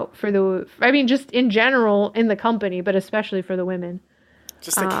standout for the, I mean, just in general in the company, but especially for the women.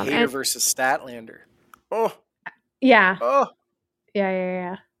 Just like Hater And versus Statlander. Oh, yeah, oh,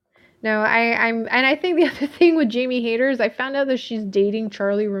 yeah. No, and I think the other thing with Jamie Hayter is I found out that she's dating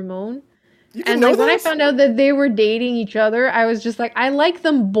Charlie Ramone. you didn't And know like when I that? found out that they were dating each other, I was just like, I like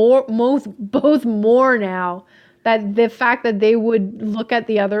them both more now. That the fact that they would look at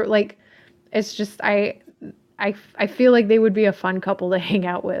the other, like, it's just I feel like they would be a fun couple to hang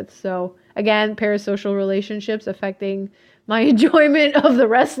out with. So again, parasocial relationships affecting my enjoyment of the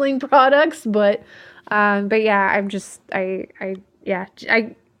wrestling products, but yeah, I'm just yeah,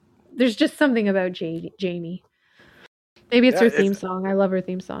 I there's just something about Jamie. Maybe it's Yeah, her theme song. I love her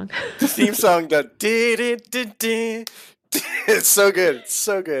theme song. the theme song that did it. It's so good. It's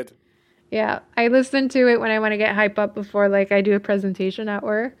so good. Yeah, I listen to it when I want to get hype up before like I do a presentation at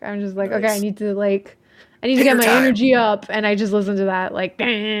work. I'm just like, okay, Nice. I need to get Hater my time. energy up, and I just listen to that like,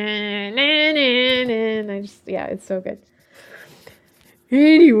 and I just yeah, it's so good.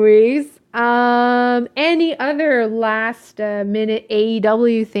 Anyways, any other last minute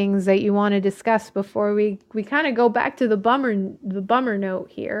AEW things that you want to discuss before we kind of go back to the bummer note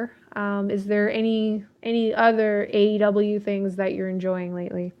here? Is there any other AEW things that you're enjoying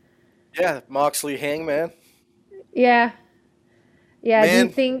lately? Yeah, Moxley Hangman. Yeah, yeah. Man, Do you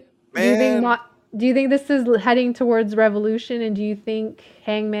think man. do you think this is heading towards Revolution, and do you think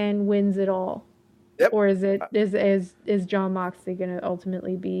Hangman wins it all? Yep. Or is John Moxley going to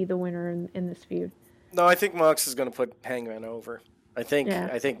ultimately be the winner in this feud? No, I think Mox is going to put Hangman over. Yeah,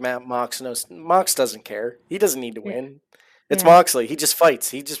 I think Matt Mox knows. Mox doesn't care. He doesn't need to yeah, win. It's yeah. Moxley. He just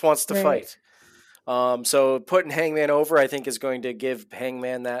fights. He just wants to Right, fight. So putting Hangman over, I think, is going to give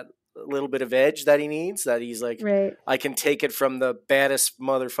Hangman that little bit of edge that he needs. That he's like, right, I can take it from the baddest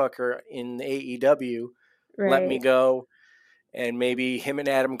motherfucker in AEW. Let me right. go, and maybe him and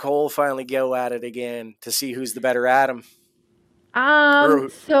Adam Cole finally go at it again to see who's the better Adam. Or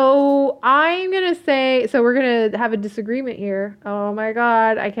So I'm gonna say, so we're gonna have a disagreement here. Oh my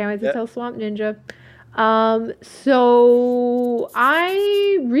god, I can't wait to yeah, tell Swamp Ninja. So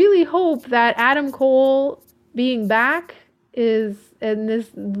I really hope that Adam Cole being back is in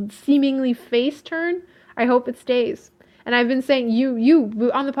this seemingly face turn. I hope it stays. And I've been saying you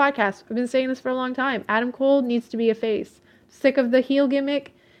on the podcast. I've been saying this for a long time. Adam Cole needs to be a face. Sick of the heel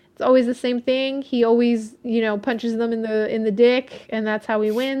gimmick. It's always the same thing. He always, punches them in the dick, and that's how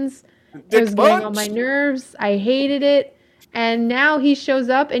he wins. It Dick was getting on my Punch. nerves. I hated it. And now he shows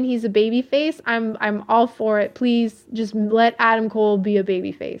up and he's a baby face. I'm all for it. Please just let Adam Cole be a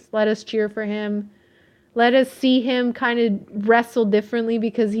baby face. Let us cheer for him. Let us see him kind of wrestle differently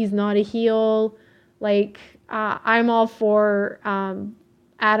because he's not a heel. Like I'm all for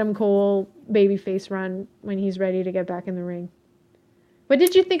Adam Cole babyface run when he's ready to get back in the ring. What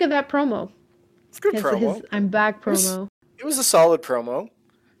did you think of that promo? It's a good His promo. I'm back It was promo. it was a solid promo.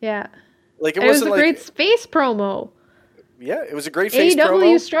 Yeah. Like it And it was wasn't a like great space promo. yeah, it was a great face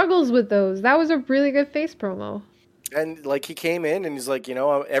AEW promo. struggles with those. That was a really good face promo. And like he came in and he's like,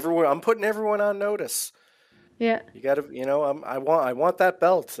 everyone, I'm putting everyone on notice. Yeah. You got to, I want that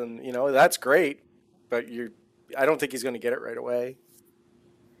belt, and that's great, but I don't think he's going to get it right away.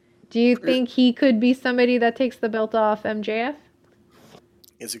 Do you think he could be somebody that takes the belt off MJF?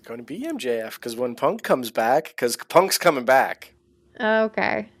 Is it going to be MJF? Because when Punk comes back, because Punk's coming back,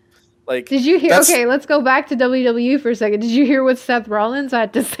 Okay. like Did you hear? that's Okay, let's go back to WWE for a second. Did you hear what Seth Rollins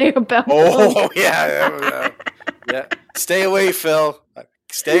had to say about Punk? oh yeah. Stay away, Phil.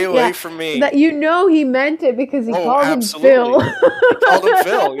 Stay away Yeah, from me. that he meant it because he Oh, called him Phil. absolutely. He called him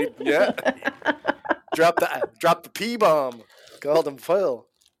Phil. Yeah. Drop the P bomb. Called him Phil.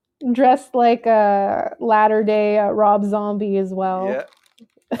 Dressed like a latter day Rob Zombie as well. Yeah,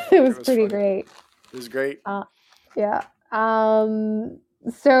 It it was was pretty funny. great. It was great. Uh, yeah.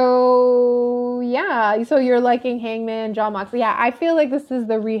 So yeah. So you're liking Hangman, John Moxley. Yeah. I feel like this is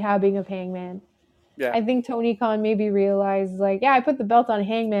the rehabbing of Hangman. Yeah. I think Tony Khan maybe realized, like, yeah, I put the belt on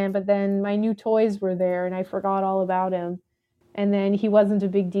Hangman, but then my new toys were there and I forgot all about him. And then he wasn't a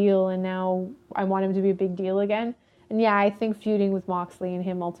big deal, and now I want him to be a big deal again. And yeah, I think feuding with Moxley and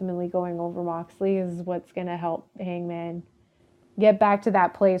him ultimately going over Moxley is what's going to help Hangman get back to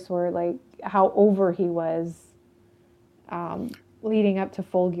that place where, like, how over he was leading up to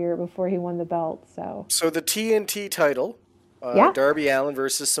Full Gear before he won the belt. So the TNT title, yeah. Darby Allin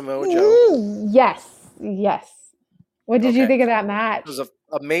versus Samoa Joe. Yes, yes. What did you Okay. think of that It was match?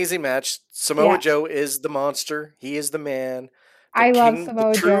 an amazing match. Samoa Yeah, Joe is the monster. He is the man, the I love king, the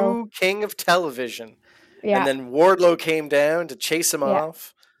Samoa Joe. true king of television. And Yeah, then Wardlow came down to chase him yeah.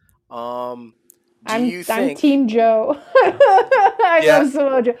 off. Do I'm you I'm think? Team Joe. I Yeah. love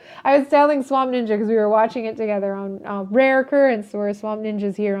Samoa Joe. I was telling Swamp Ninja because we were watching it together on rare occurrence where Swamp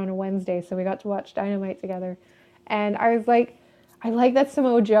Ninja's here on a Wednesday, so we got to watch Dynamite together. And I was like, I like that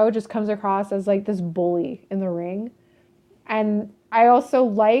Samoa Joe just comes across as like this bully in the ring, and I also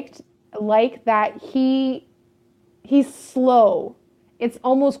like that he's slow. It's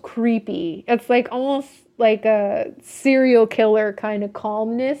almost creepy. It's like almost like a serial killer kind of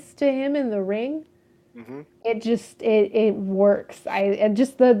calmness to him in the ring. Hmm. It works. And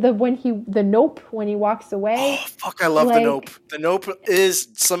just the when the nope when he walks Oh away, fuck! I love the nope. like The nope is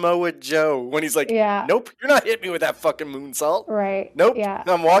Samoa Joe when he's like, yeah, "Nope, you're not hitting me with that fucking moonsault. right, Nope, yeah.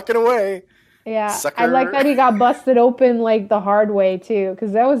 I'm walking away, Yeah, I like sucker." that he got busted open like the hard way too,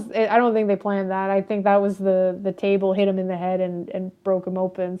 because that was I don't think they planned that. I think that was the table hit him in the head and broke him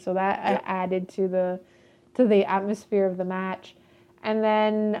open, so that Yep. added to the atmosphere of the match. And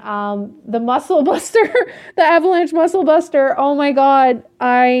then the Muscle Buster, the Avalanche Muscle Buster. Oh my God,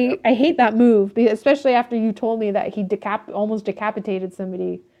 Yep. I hate that move, especially after you told me that he almost decapitated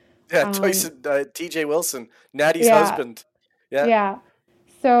somebody. Yeah, Um, Tyson, T.J. Wilson, Natty's yeah, husband. Yeah. yeah.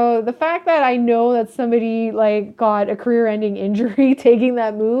 So the fact that I know that somebody like got a career-ending injury taking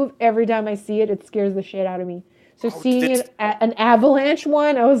that move, every time I see it, it scares the shit out of me. So Oh, seeing it at an Avalanche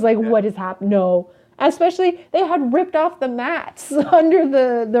one, I was like, yeah. what is happening? No. Especially they had ripped off the mats under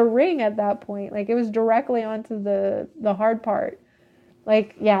the ring at that point. Like it was directly onto the hard part.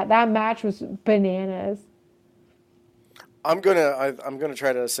 Like yeah, that match was bananas. I'm gonna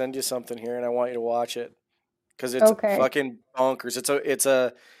try to send you something here, and I want you to watch it because it's Okay. fucking bonkers.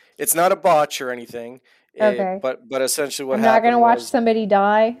 It's not a botch or anything. Okay. But essentially what I'm not happened gonna watch was somebody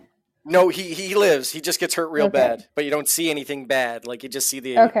die. no, he lives. He just gets hurt real Okay. bad, but you don't see anything bad. Like you just see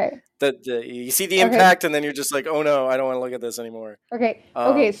Okay. the you see the Okay. impact, and then you're just like, oh no, I don't want to look at this anymore. Okay.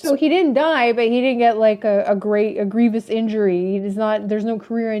 Okay. So So he didn't die, but he didn't get like a grievous injury. He's not. There's no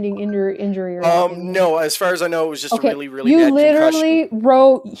career-ending injury or anything. no, as far as I know, it was just a Okay. really You bad concussion. literally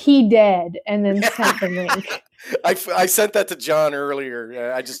wrote "he dead" and then sent the link. I sent that to John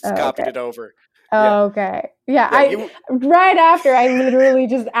earlier. I just Oh, copied okay. it over. Yeah, Oh, okay. Yeah. yeah. I You right after I literally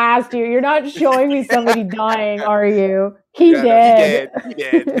just asked you. You're not showing me somebody dying, are you? He yeah, no, he dead. did. He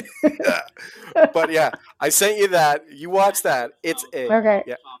did. But yeah, I sent you that. You watch that. Okay.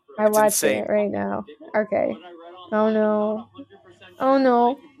 Yeah, I'm it's watching it insane. right now. Okay. Oh no. Oh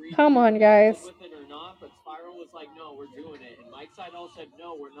no. Come on, guys.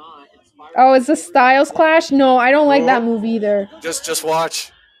 Oh, is this Styles Clash? No, I don't like that Oh, move either. just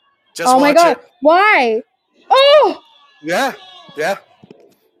watch. Just Oh my watch god. it. Why? Oh! Yeah, yeah.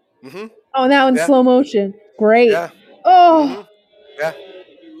 Mhm. Oh, now in Yeah, slow motion. Great. yeah. Oh. Mhm. Yeah.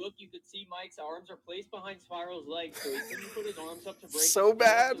 So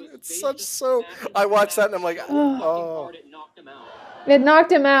bad. It's such so. I watched that and I'm like, Oh. oh, It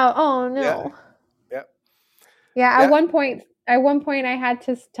knocked him out. Oh yeah, no. yeah, Yeah, yeah. at one point I had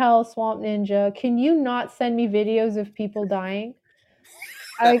to tell Swamp Ninja, "Can you not send me videos of people dying?"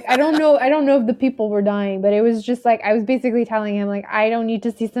 I don't know if the people were dying, but it was just like I was basically telling him like I don't need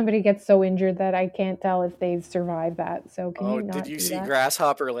to see somebody get so injured that I can't tell if they've survived that. So can Oh, you did not you do see that?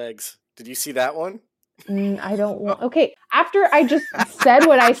 grasshopper legs? Did you see that one? I don't want. Okay, after I just said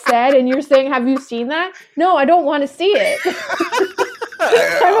what I said, and you're saying, "Have you seen that?" No, I don't want to see it.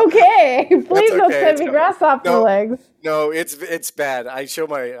 Yeah, I'm okay. that's Please don't okay. send It's me coming. grasshopper No, legs. no, it's bad. I show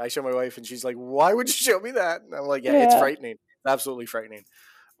my wife and she's like, "Why would you show me that?" And I'm like, "Yeah, it's Yeah. frightening. It's absolutely frightening."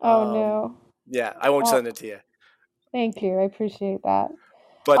 Oh Um, no. yeah, I won't Well, send it to you. thank you. I appreciate that. All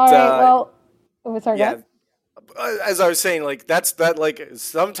But right. Well, oh, sorry. Go yeah, ahead. as I was saying, like that like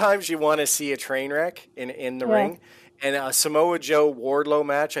sometimes you want to see a train wreck in the Yeah. ring, and a Samoa Joe Wardlow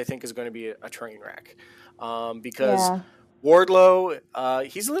match I think is going to be a train wreck, because Yeah. Wardlow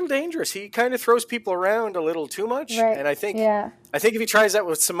he's a little dangerous. He kind of throws people around a little too much, Right. and Yeah. I think if he tries that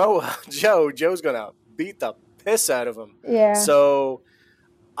with Samoa Joe's going to beat the piss out of him. Yeah. So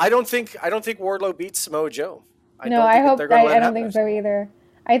I don't think Wardlow beats Samoa Joe. I No, don't think they're going to let I it don't happen. think so either.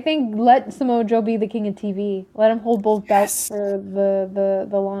 I think let Samoa Joe be the king of TV. Let him hold both belts Yes. for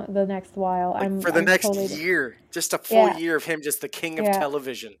the next while. Like for the I'm next totally year, just a full yeah, year of him just the king of yeah.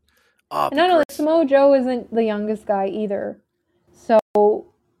 television. Oh, it'd And be not only great. Samoa Joe isn't the youngest guy either. So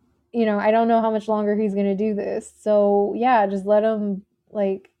I don't know how much longer he's going to do this. So, yeah, just let him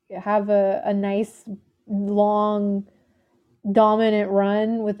like have a nice long dominant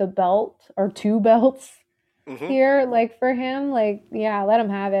run with a belt or two belts Hmm. here like for him. Like, yeah, let him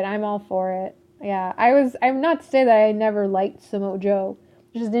have it. I'm all for it. Yeah, I'm not to say that I never liked Samoa Joe.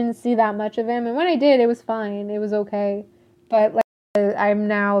 Just didn't see that much of him, and when I did, it was fine. It was okay. But like I'm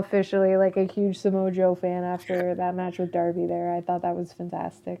now officially like a huge Samoa Joe fan after that match with Darby there. I thought that was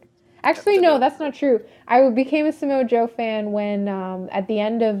fantastic. Actually, no, The that's not true. I became a Samoa Joe fan when at the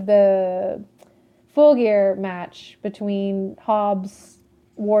end of the Full Gear match between Hobbs,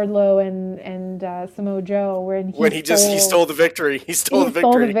 Wardlow, and Samoa Joe, when when he stole the victory. He stole he the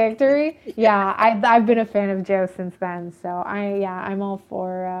stole the victory. victory. Yeah, I've been a fan of Joe since then. So I'm all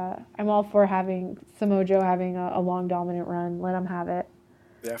for having Samoa Joe having a long dominant run. Let him have it.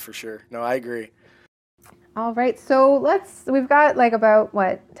 Yeah, for sure. No, I agree. All right, so we've got like about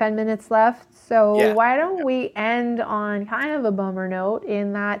what 10 minutes left. So Yeah. why don't we end on kind of a bummer note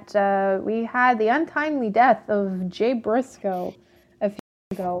in that we had the untimely death of Jay Briscoe a few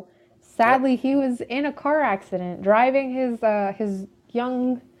years ago. Yep. Sadly, he was in a car accident driving his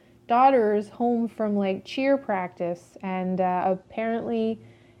young daughters home from like cheer practice, and apparently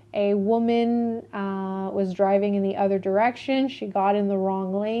a woman was driving in the other direction. She got in the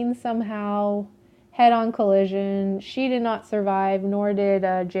wrong lane somehow, head on collision. She did not survive, nor did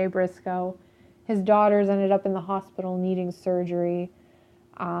Jay Briscoe. His daughters ended up in the hospital needing surgery.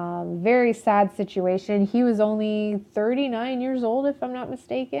 Very sad situation. He was only 39 years old, if I'm not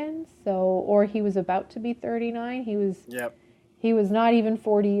mistaken. So, or he was about to be 39. Yep. He was not even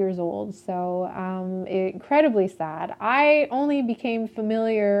 40 years old. So, incredibly sad. I only became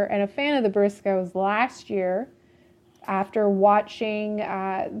familiar and a fan of the Briscoes last year after watching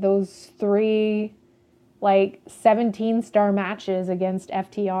those three like 17-star matches against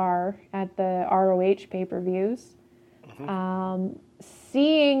FTR at the ROH pay-per-views. Hmm.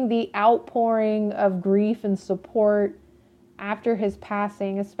 Seeing the outpouring of grief and support after his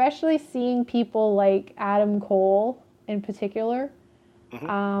passing, especially seeing people like Adam Cole in particular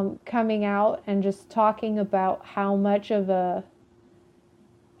Hmm. coming out and just talking about how much of a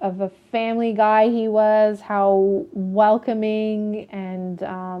family guy he was, how welcoming and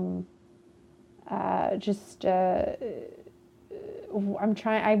just I'm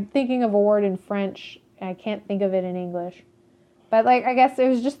thinking of a word in French. I can't think of it in English. But like I guess it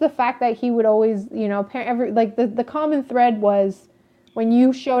was just the fact that he would always, like the common thread was when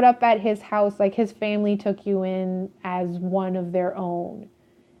you showed up at his house, like his family took you in as one of their own,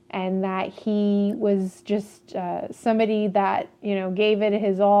 and that he was just somebody that gave it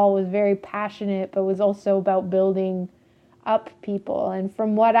his all, was very passionate, but was also about building up people. And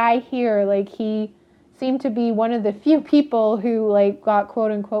from what I hear, like he seemed to be one of the few people who like got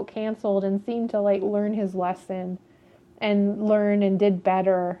quote unquote canceled and seemed to like learn his lesson and learn and did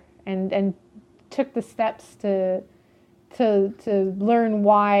better and took the steps to learn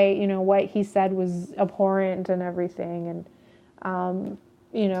why what he said was abhorrent and everything. And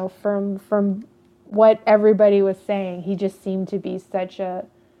from what everybody was saying, he just seemed to be such a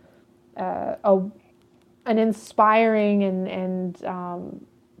an inspiring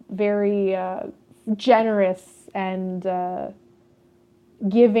and very generous and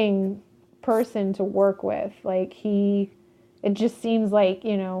giving person to work with. Like it just seems like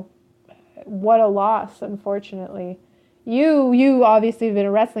what a loss, unfortunately. You obviously have been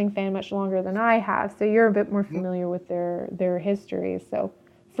a wrestling fan much longer than I have, so you're a bit more familiar with their history. So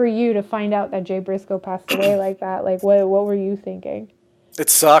for you to find out that Jay Briscoe passed away like that, like what were you thinking? It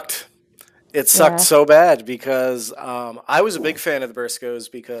sucked. It sucked Yeah, so bad because I was a big fan of the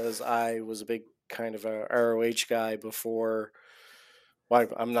Briscoes because I was a big kind of a ROH guy before. Well,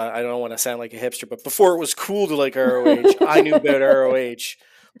 I'm not. I don't want to sound like a hipster, but before it was cool to like ROH, I knew about ROH.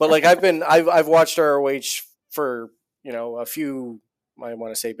 But like I've watched ROH for a few. I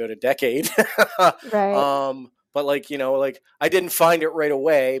want to say about a decade. right, But like like I didn't find it right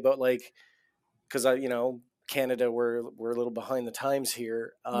away, but like because Canada we're a little behind the times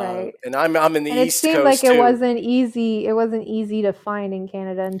here, right. and I'm in the And it East seemed like Coast too. it wasn't easy to find in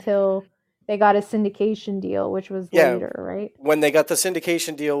Canada until they got a syndication deal, which was Yeah, later, right? when they got the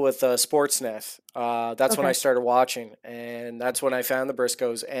syndication deal with Sportsnet, that's when I Okay. started watching, and that's when I found the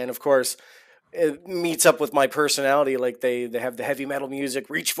Briscoes. And of course, it meets up with my personality. Like they have the heavy metal music,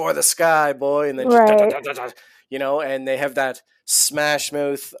 "Reach for the Sky, Boy," and then just da, da, Right. da, da, da, and they have that Smash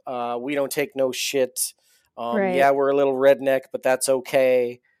Mouth. We don't take no shit. Right. Yeah, we're a little redneck, but that's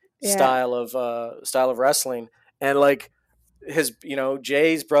okay. Yeah. Style of wrestling, and like his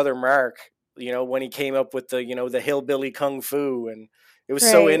Jay's brother Mark, when he came up with the the hillbilly kung fu, and It was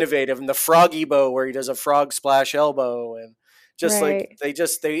so Right. innovative, and the froggy bow where he does a frog splash elbow, and just like Right.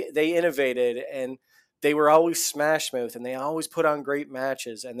 they innovated, and they were always smash mouth, and they always put on great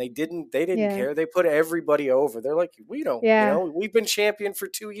matches, and they didn't Yeah. care. They put everybody over. They're like, we don't, Yeah. we've been champion for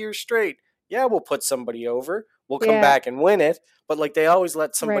 2 years straight. Yeah, we'll put somebody over. We'll come Yeah. back and win it, but like they always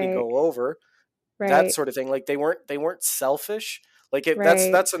let somebody Right. go over, that Right. sort of thing. Like they weren't selfish. Like that's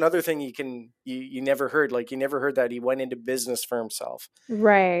Right. another thing you never heard. Like you never heard that he went into business for himself.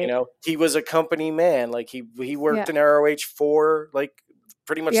 Right. He was a company man. Like he worked Yeah. in ROH for like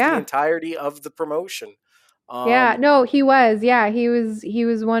pretty much the Yeah. entirety of the promotion. Yeah. Um, No, he was. Yeah, he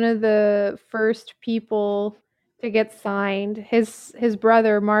was one of the first people to get signed. His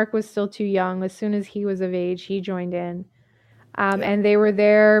brother Mark was still too young. As soon as he was of age, he joined in. yeah, And they were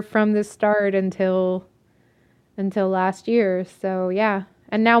there from the start until last year. So yeah.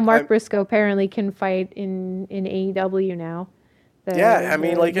 And now Mark I Briscoe apparently can fight in AEW now. yeah. The I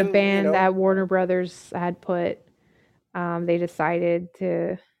mean, the like the in band that Warner Brothers had put, they decided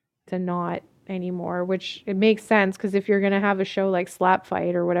to not anymore, which it makes sense because if you're gonna have a show like Slap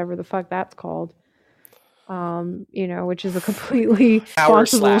Fight or whatever the fuck that's called, which is a completely power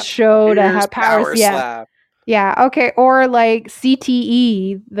responsible slap. show to Here's have powers. power Yeah, slap. yeah, okay, or like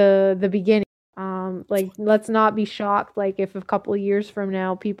CTE, the beginning. Like let's not be shocked. Like if a couple of years from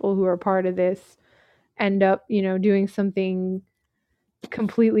now, people who are part of this end up, doing something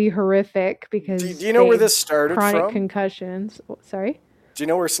completely horrific Do because you know where they this started chronic from? concussions. Sorry, Do you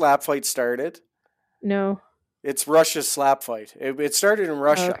know where slap fight started? no. It's Russia's slap fight. It started in Oh,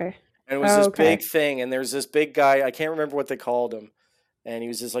 Russia, okay. and it was Oh, this okay. big thing. And there's this big guy. I can't remember what they called him, and he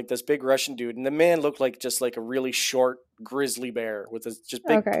was just like this big Russian dude. And the man looked like just like a really short grizzly bear with his just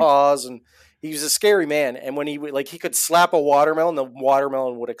big Okay. paws, and he was a scary man. And when he could slap a watermelon, the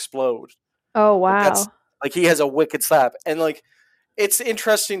watermelon would explode. Oh, Like that's wow. like he has a wicked slap, and like it's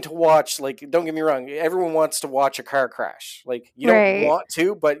interesting to watch. Like, don't get me wrong, everyone wants to watch a car crash. Like, you don't Right. want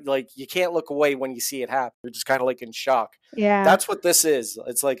to, but like, you can't look away when you see it happen. You're just kind of like in shock. Yeah. That's what this is.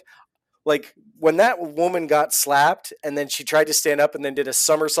 It's like when that woman got slapped and then she tried to stand up and then did a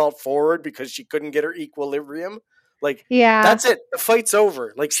somersault forward because she couldn't get her equilibrium. Like, Yeah. that's it. The fight's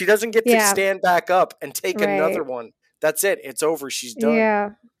over. Like, she doesn't get to Yeah. stand back up and take another Right. one. That's it. It's over. She's done. Yeah.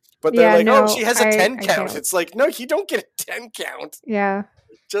 But they're Yeah, like, oh, no, she has a I 10 I count. can't. It's like, no, you don't get a 10 count. Yeah.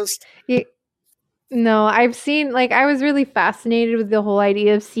 Just Ye No, I've seen, like, I was really fascinated with the whole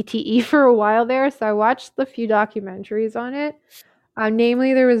idea of CTE for a while there, so I watched a few documentaries on it.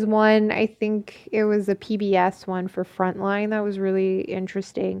 Namely, there was one, I think it was a PBS one for Frontline that was really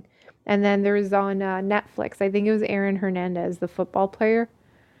interesting. And then there was on Netflix, I think it was Aaron Hernandez, the football player.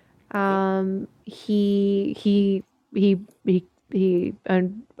 yep. He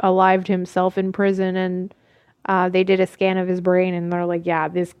alived himself in prison, and they did a scan of his brain, and they're like, yeah,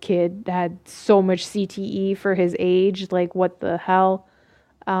 this kid had so much CTE for his age. Like, what the hell?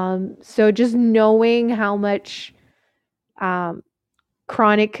 So just knowing how much um,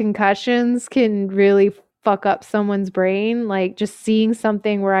 chronic concussions can really fuck up someone's brain, like just seeing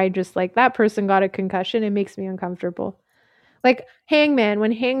something where I just like that person got a concussion, it makes me uncomfortable. Like Hangman,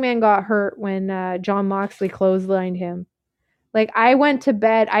 when Hangman got hurt when John Moxley clotheslined him. Like I went to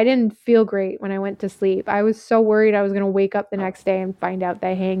bed, I didn't feel great when I went to sleep. I was so worried I was going to wake up the next day and find out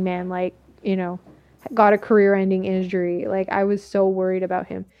that Hangman got a career-ending injury. Like I was so worried about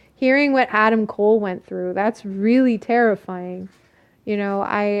him. Hearing what Adam Cole went through, that's really terrifying.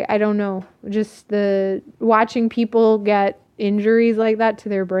 I don't know. Just the watching people get injuries like that to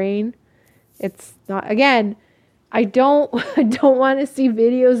their brain. It's not, again, I don't I don't want to see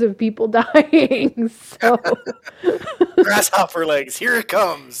videos of people dying. So Grasshopper legs, here it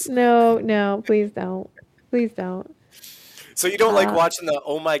comes. no, no, please don't. Please don't. So you don't like Uh watching the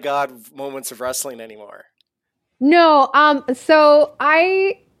oh my god moments of wrestling anymore? no, so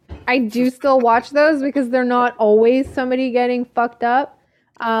I do still watch those because they're not always somebody getting fucked up.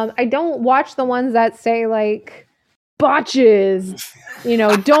 I don't watch the ones that say like botches,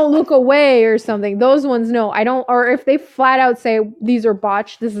 don't look away or something. Those ones, no, I don't. Or if they flat out say these are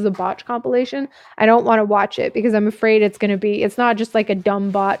botched, this is a botch compilation, I don't want to watch it because I'm afraid it's not just like a dumb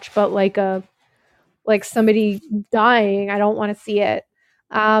botch, but like somebody dying. I don't want to see it.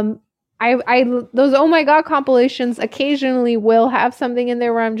 Um, I those oh my god compilations occasionally will have something in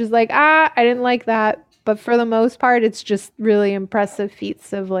there where I'm just like, I didn't like that. But for the most part, it's just really impressive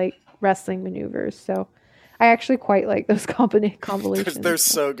feats of like wrestling maneuvers. So I actually quite like those They're compilations.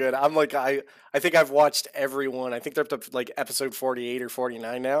 so good. I'm like I think I've watched every one. I think they're up to like episode 48 or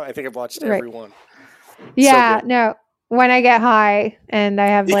 49 now. I think I've watched Right. every one. So Yeah, good. no. When I get high and I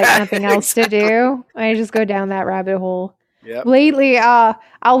have like Yeah, nothing else to exactly. do, I just go down that rabbit hole. Yep. Lately,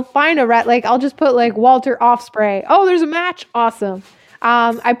 I'll find I'll just put like Walter Offspray. Oh, there's a match. Awesome.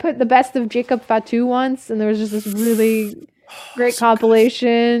 I put the best of Jacob Fatu once, and there was just this really great So good.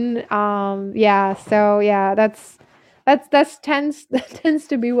 compilation. Yeah. So yeah, that's tends that tends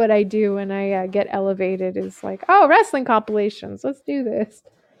to be what I do when I get elevated. Is like, oh, wrestling compilations. Let's do this.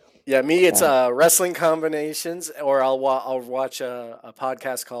 Yeah, me, it's So wrestling combinations, or I'll watch a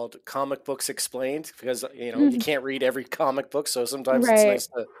podcast called Comic Books Explained, because you can't read every comic book, so sometimes it's right, nice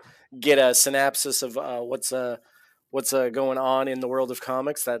to get a synopsis of what's going on in the world of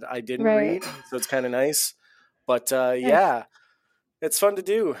comics that I didn't right. read. So it's kind of nice. But Nice. yeah, it's fun to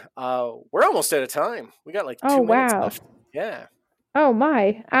do. We're almost out of time. We got like Oh 2 minutes wow. left. Yeah. Oh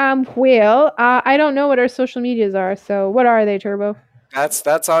my. Well, I don't know what our social medias are, so what are they, Turbo?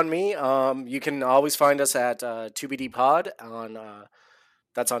 That's on me. You can always find us at 2BD Pod on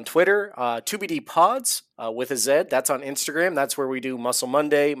that's on Twitter. 2BD Pods with a Z. That's on Instagram. That's where we do Muscle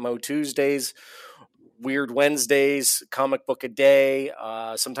Monday, Mo Tuesdays, Weird Wednesdays, Comic Book a Day.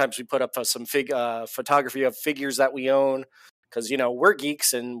 Sometimes we put up some photography of figures that we own, because we're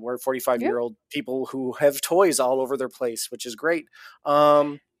geeks and we're 45-year Yep. old people who have toys all over their place, which is great.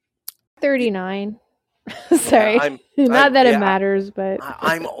 Um, 39. yeah, Sorry. I'm Not I'm that it yeah matters, but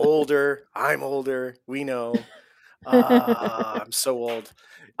I'm older. I'm older. We know. I'm so old.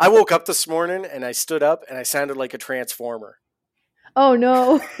 I woke up this morning and I stood up and I sounded like a transformer. oh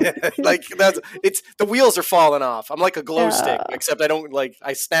no. Like it's the wheels are falling off. I'm like a glow stick, uh, except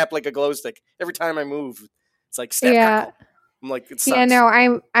I snap like a glow stick every time I move. It's like snap yeah. crackle. I'm like, it Yeah, sucks. no,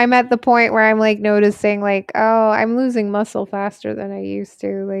 I'm at the point where I'm like noticing like, oh, I'm losing muscle faster than I used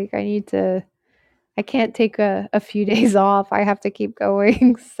to. Like I can't take a few days off. I have to keep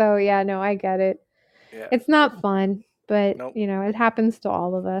going. So yeah, no, I get it. Yeah. It's not fun, but Nope. it happens to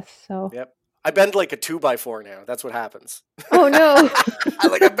all of us. So Yep. I bend like a 2x4 now. That's what happens. oh no.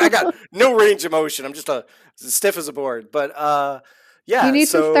 I got no range of motion. I'm just as stiff as a board. But You yeah. need to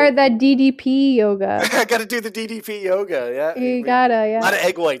So start that DDP yoga. I got to do the DDP yoga. Yeah. I You mean, gotta, a lot yeah. of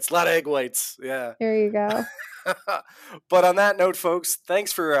egg whites. A lot of egg whites. Yeah. There you go. But on that note, folks,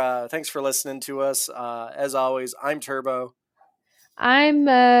 thanks for listening to us. As always, I'm Turbo. I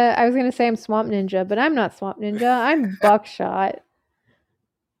was gonna say I'm Swamp Ninja, but I'm not Swamp Ninja. I'm Buckshot.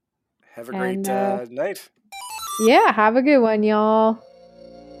 Have a great And night. yeah, have a good one, y'all.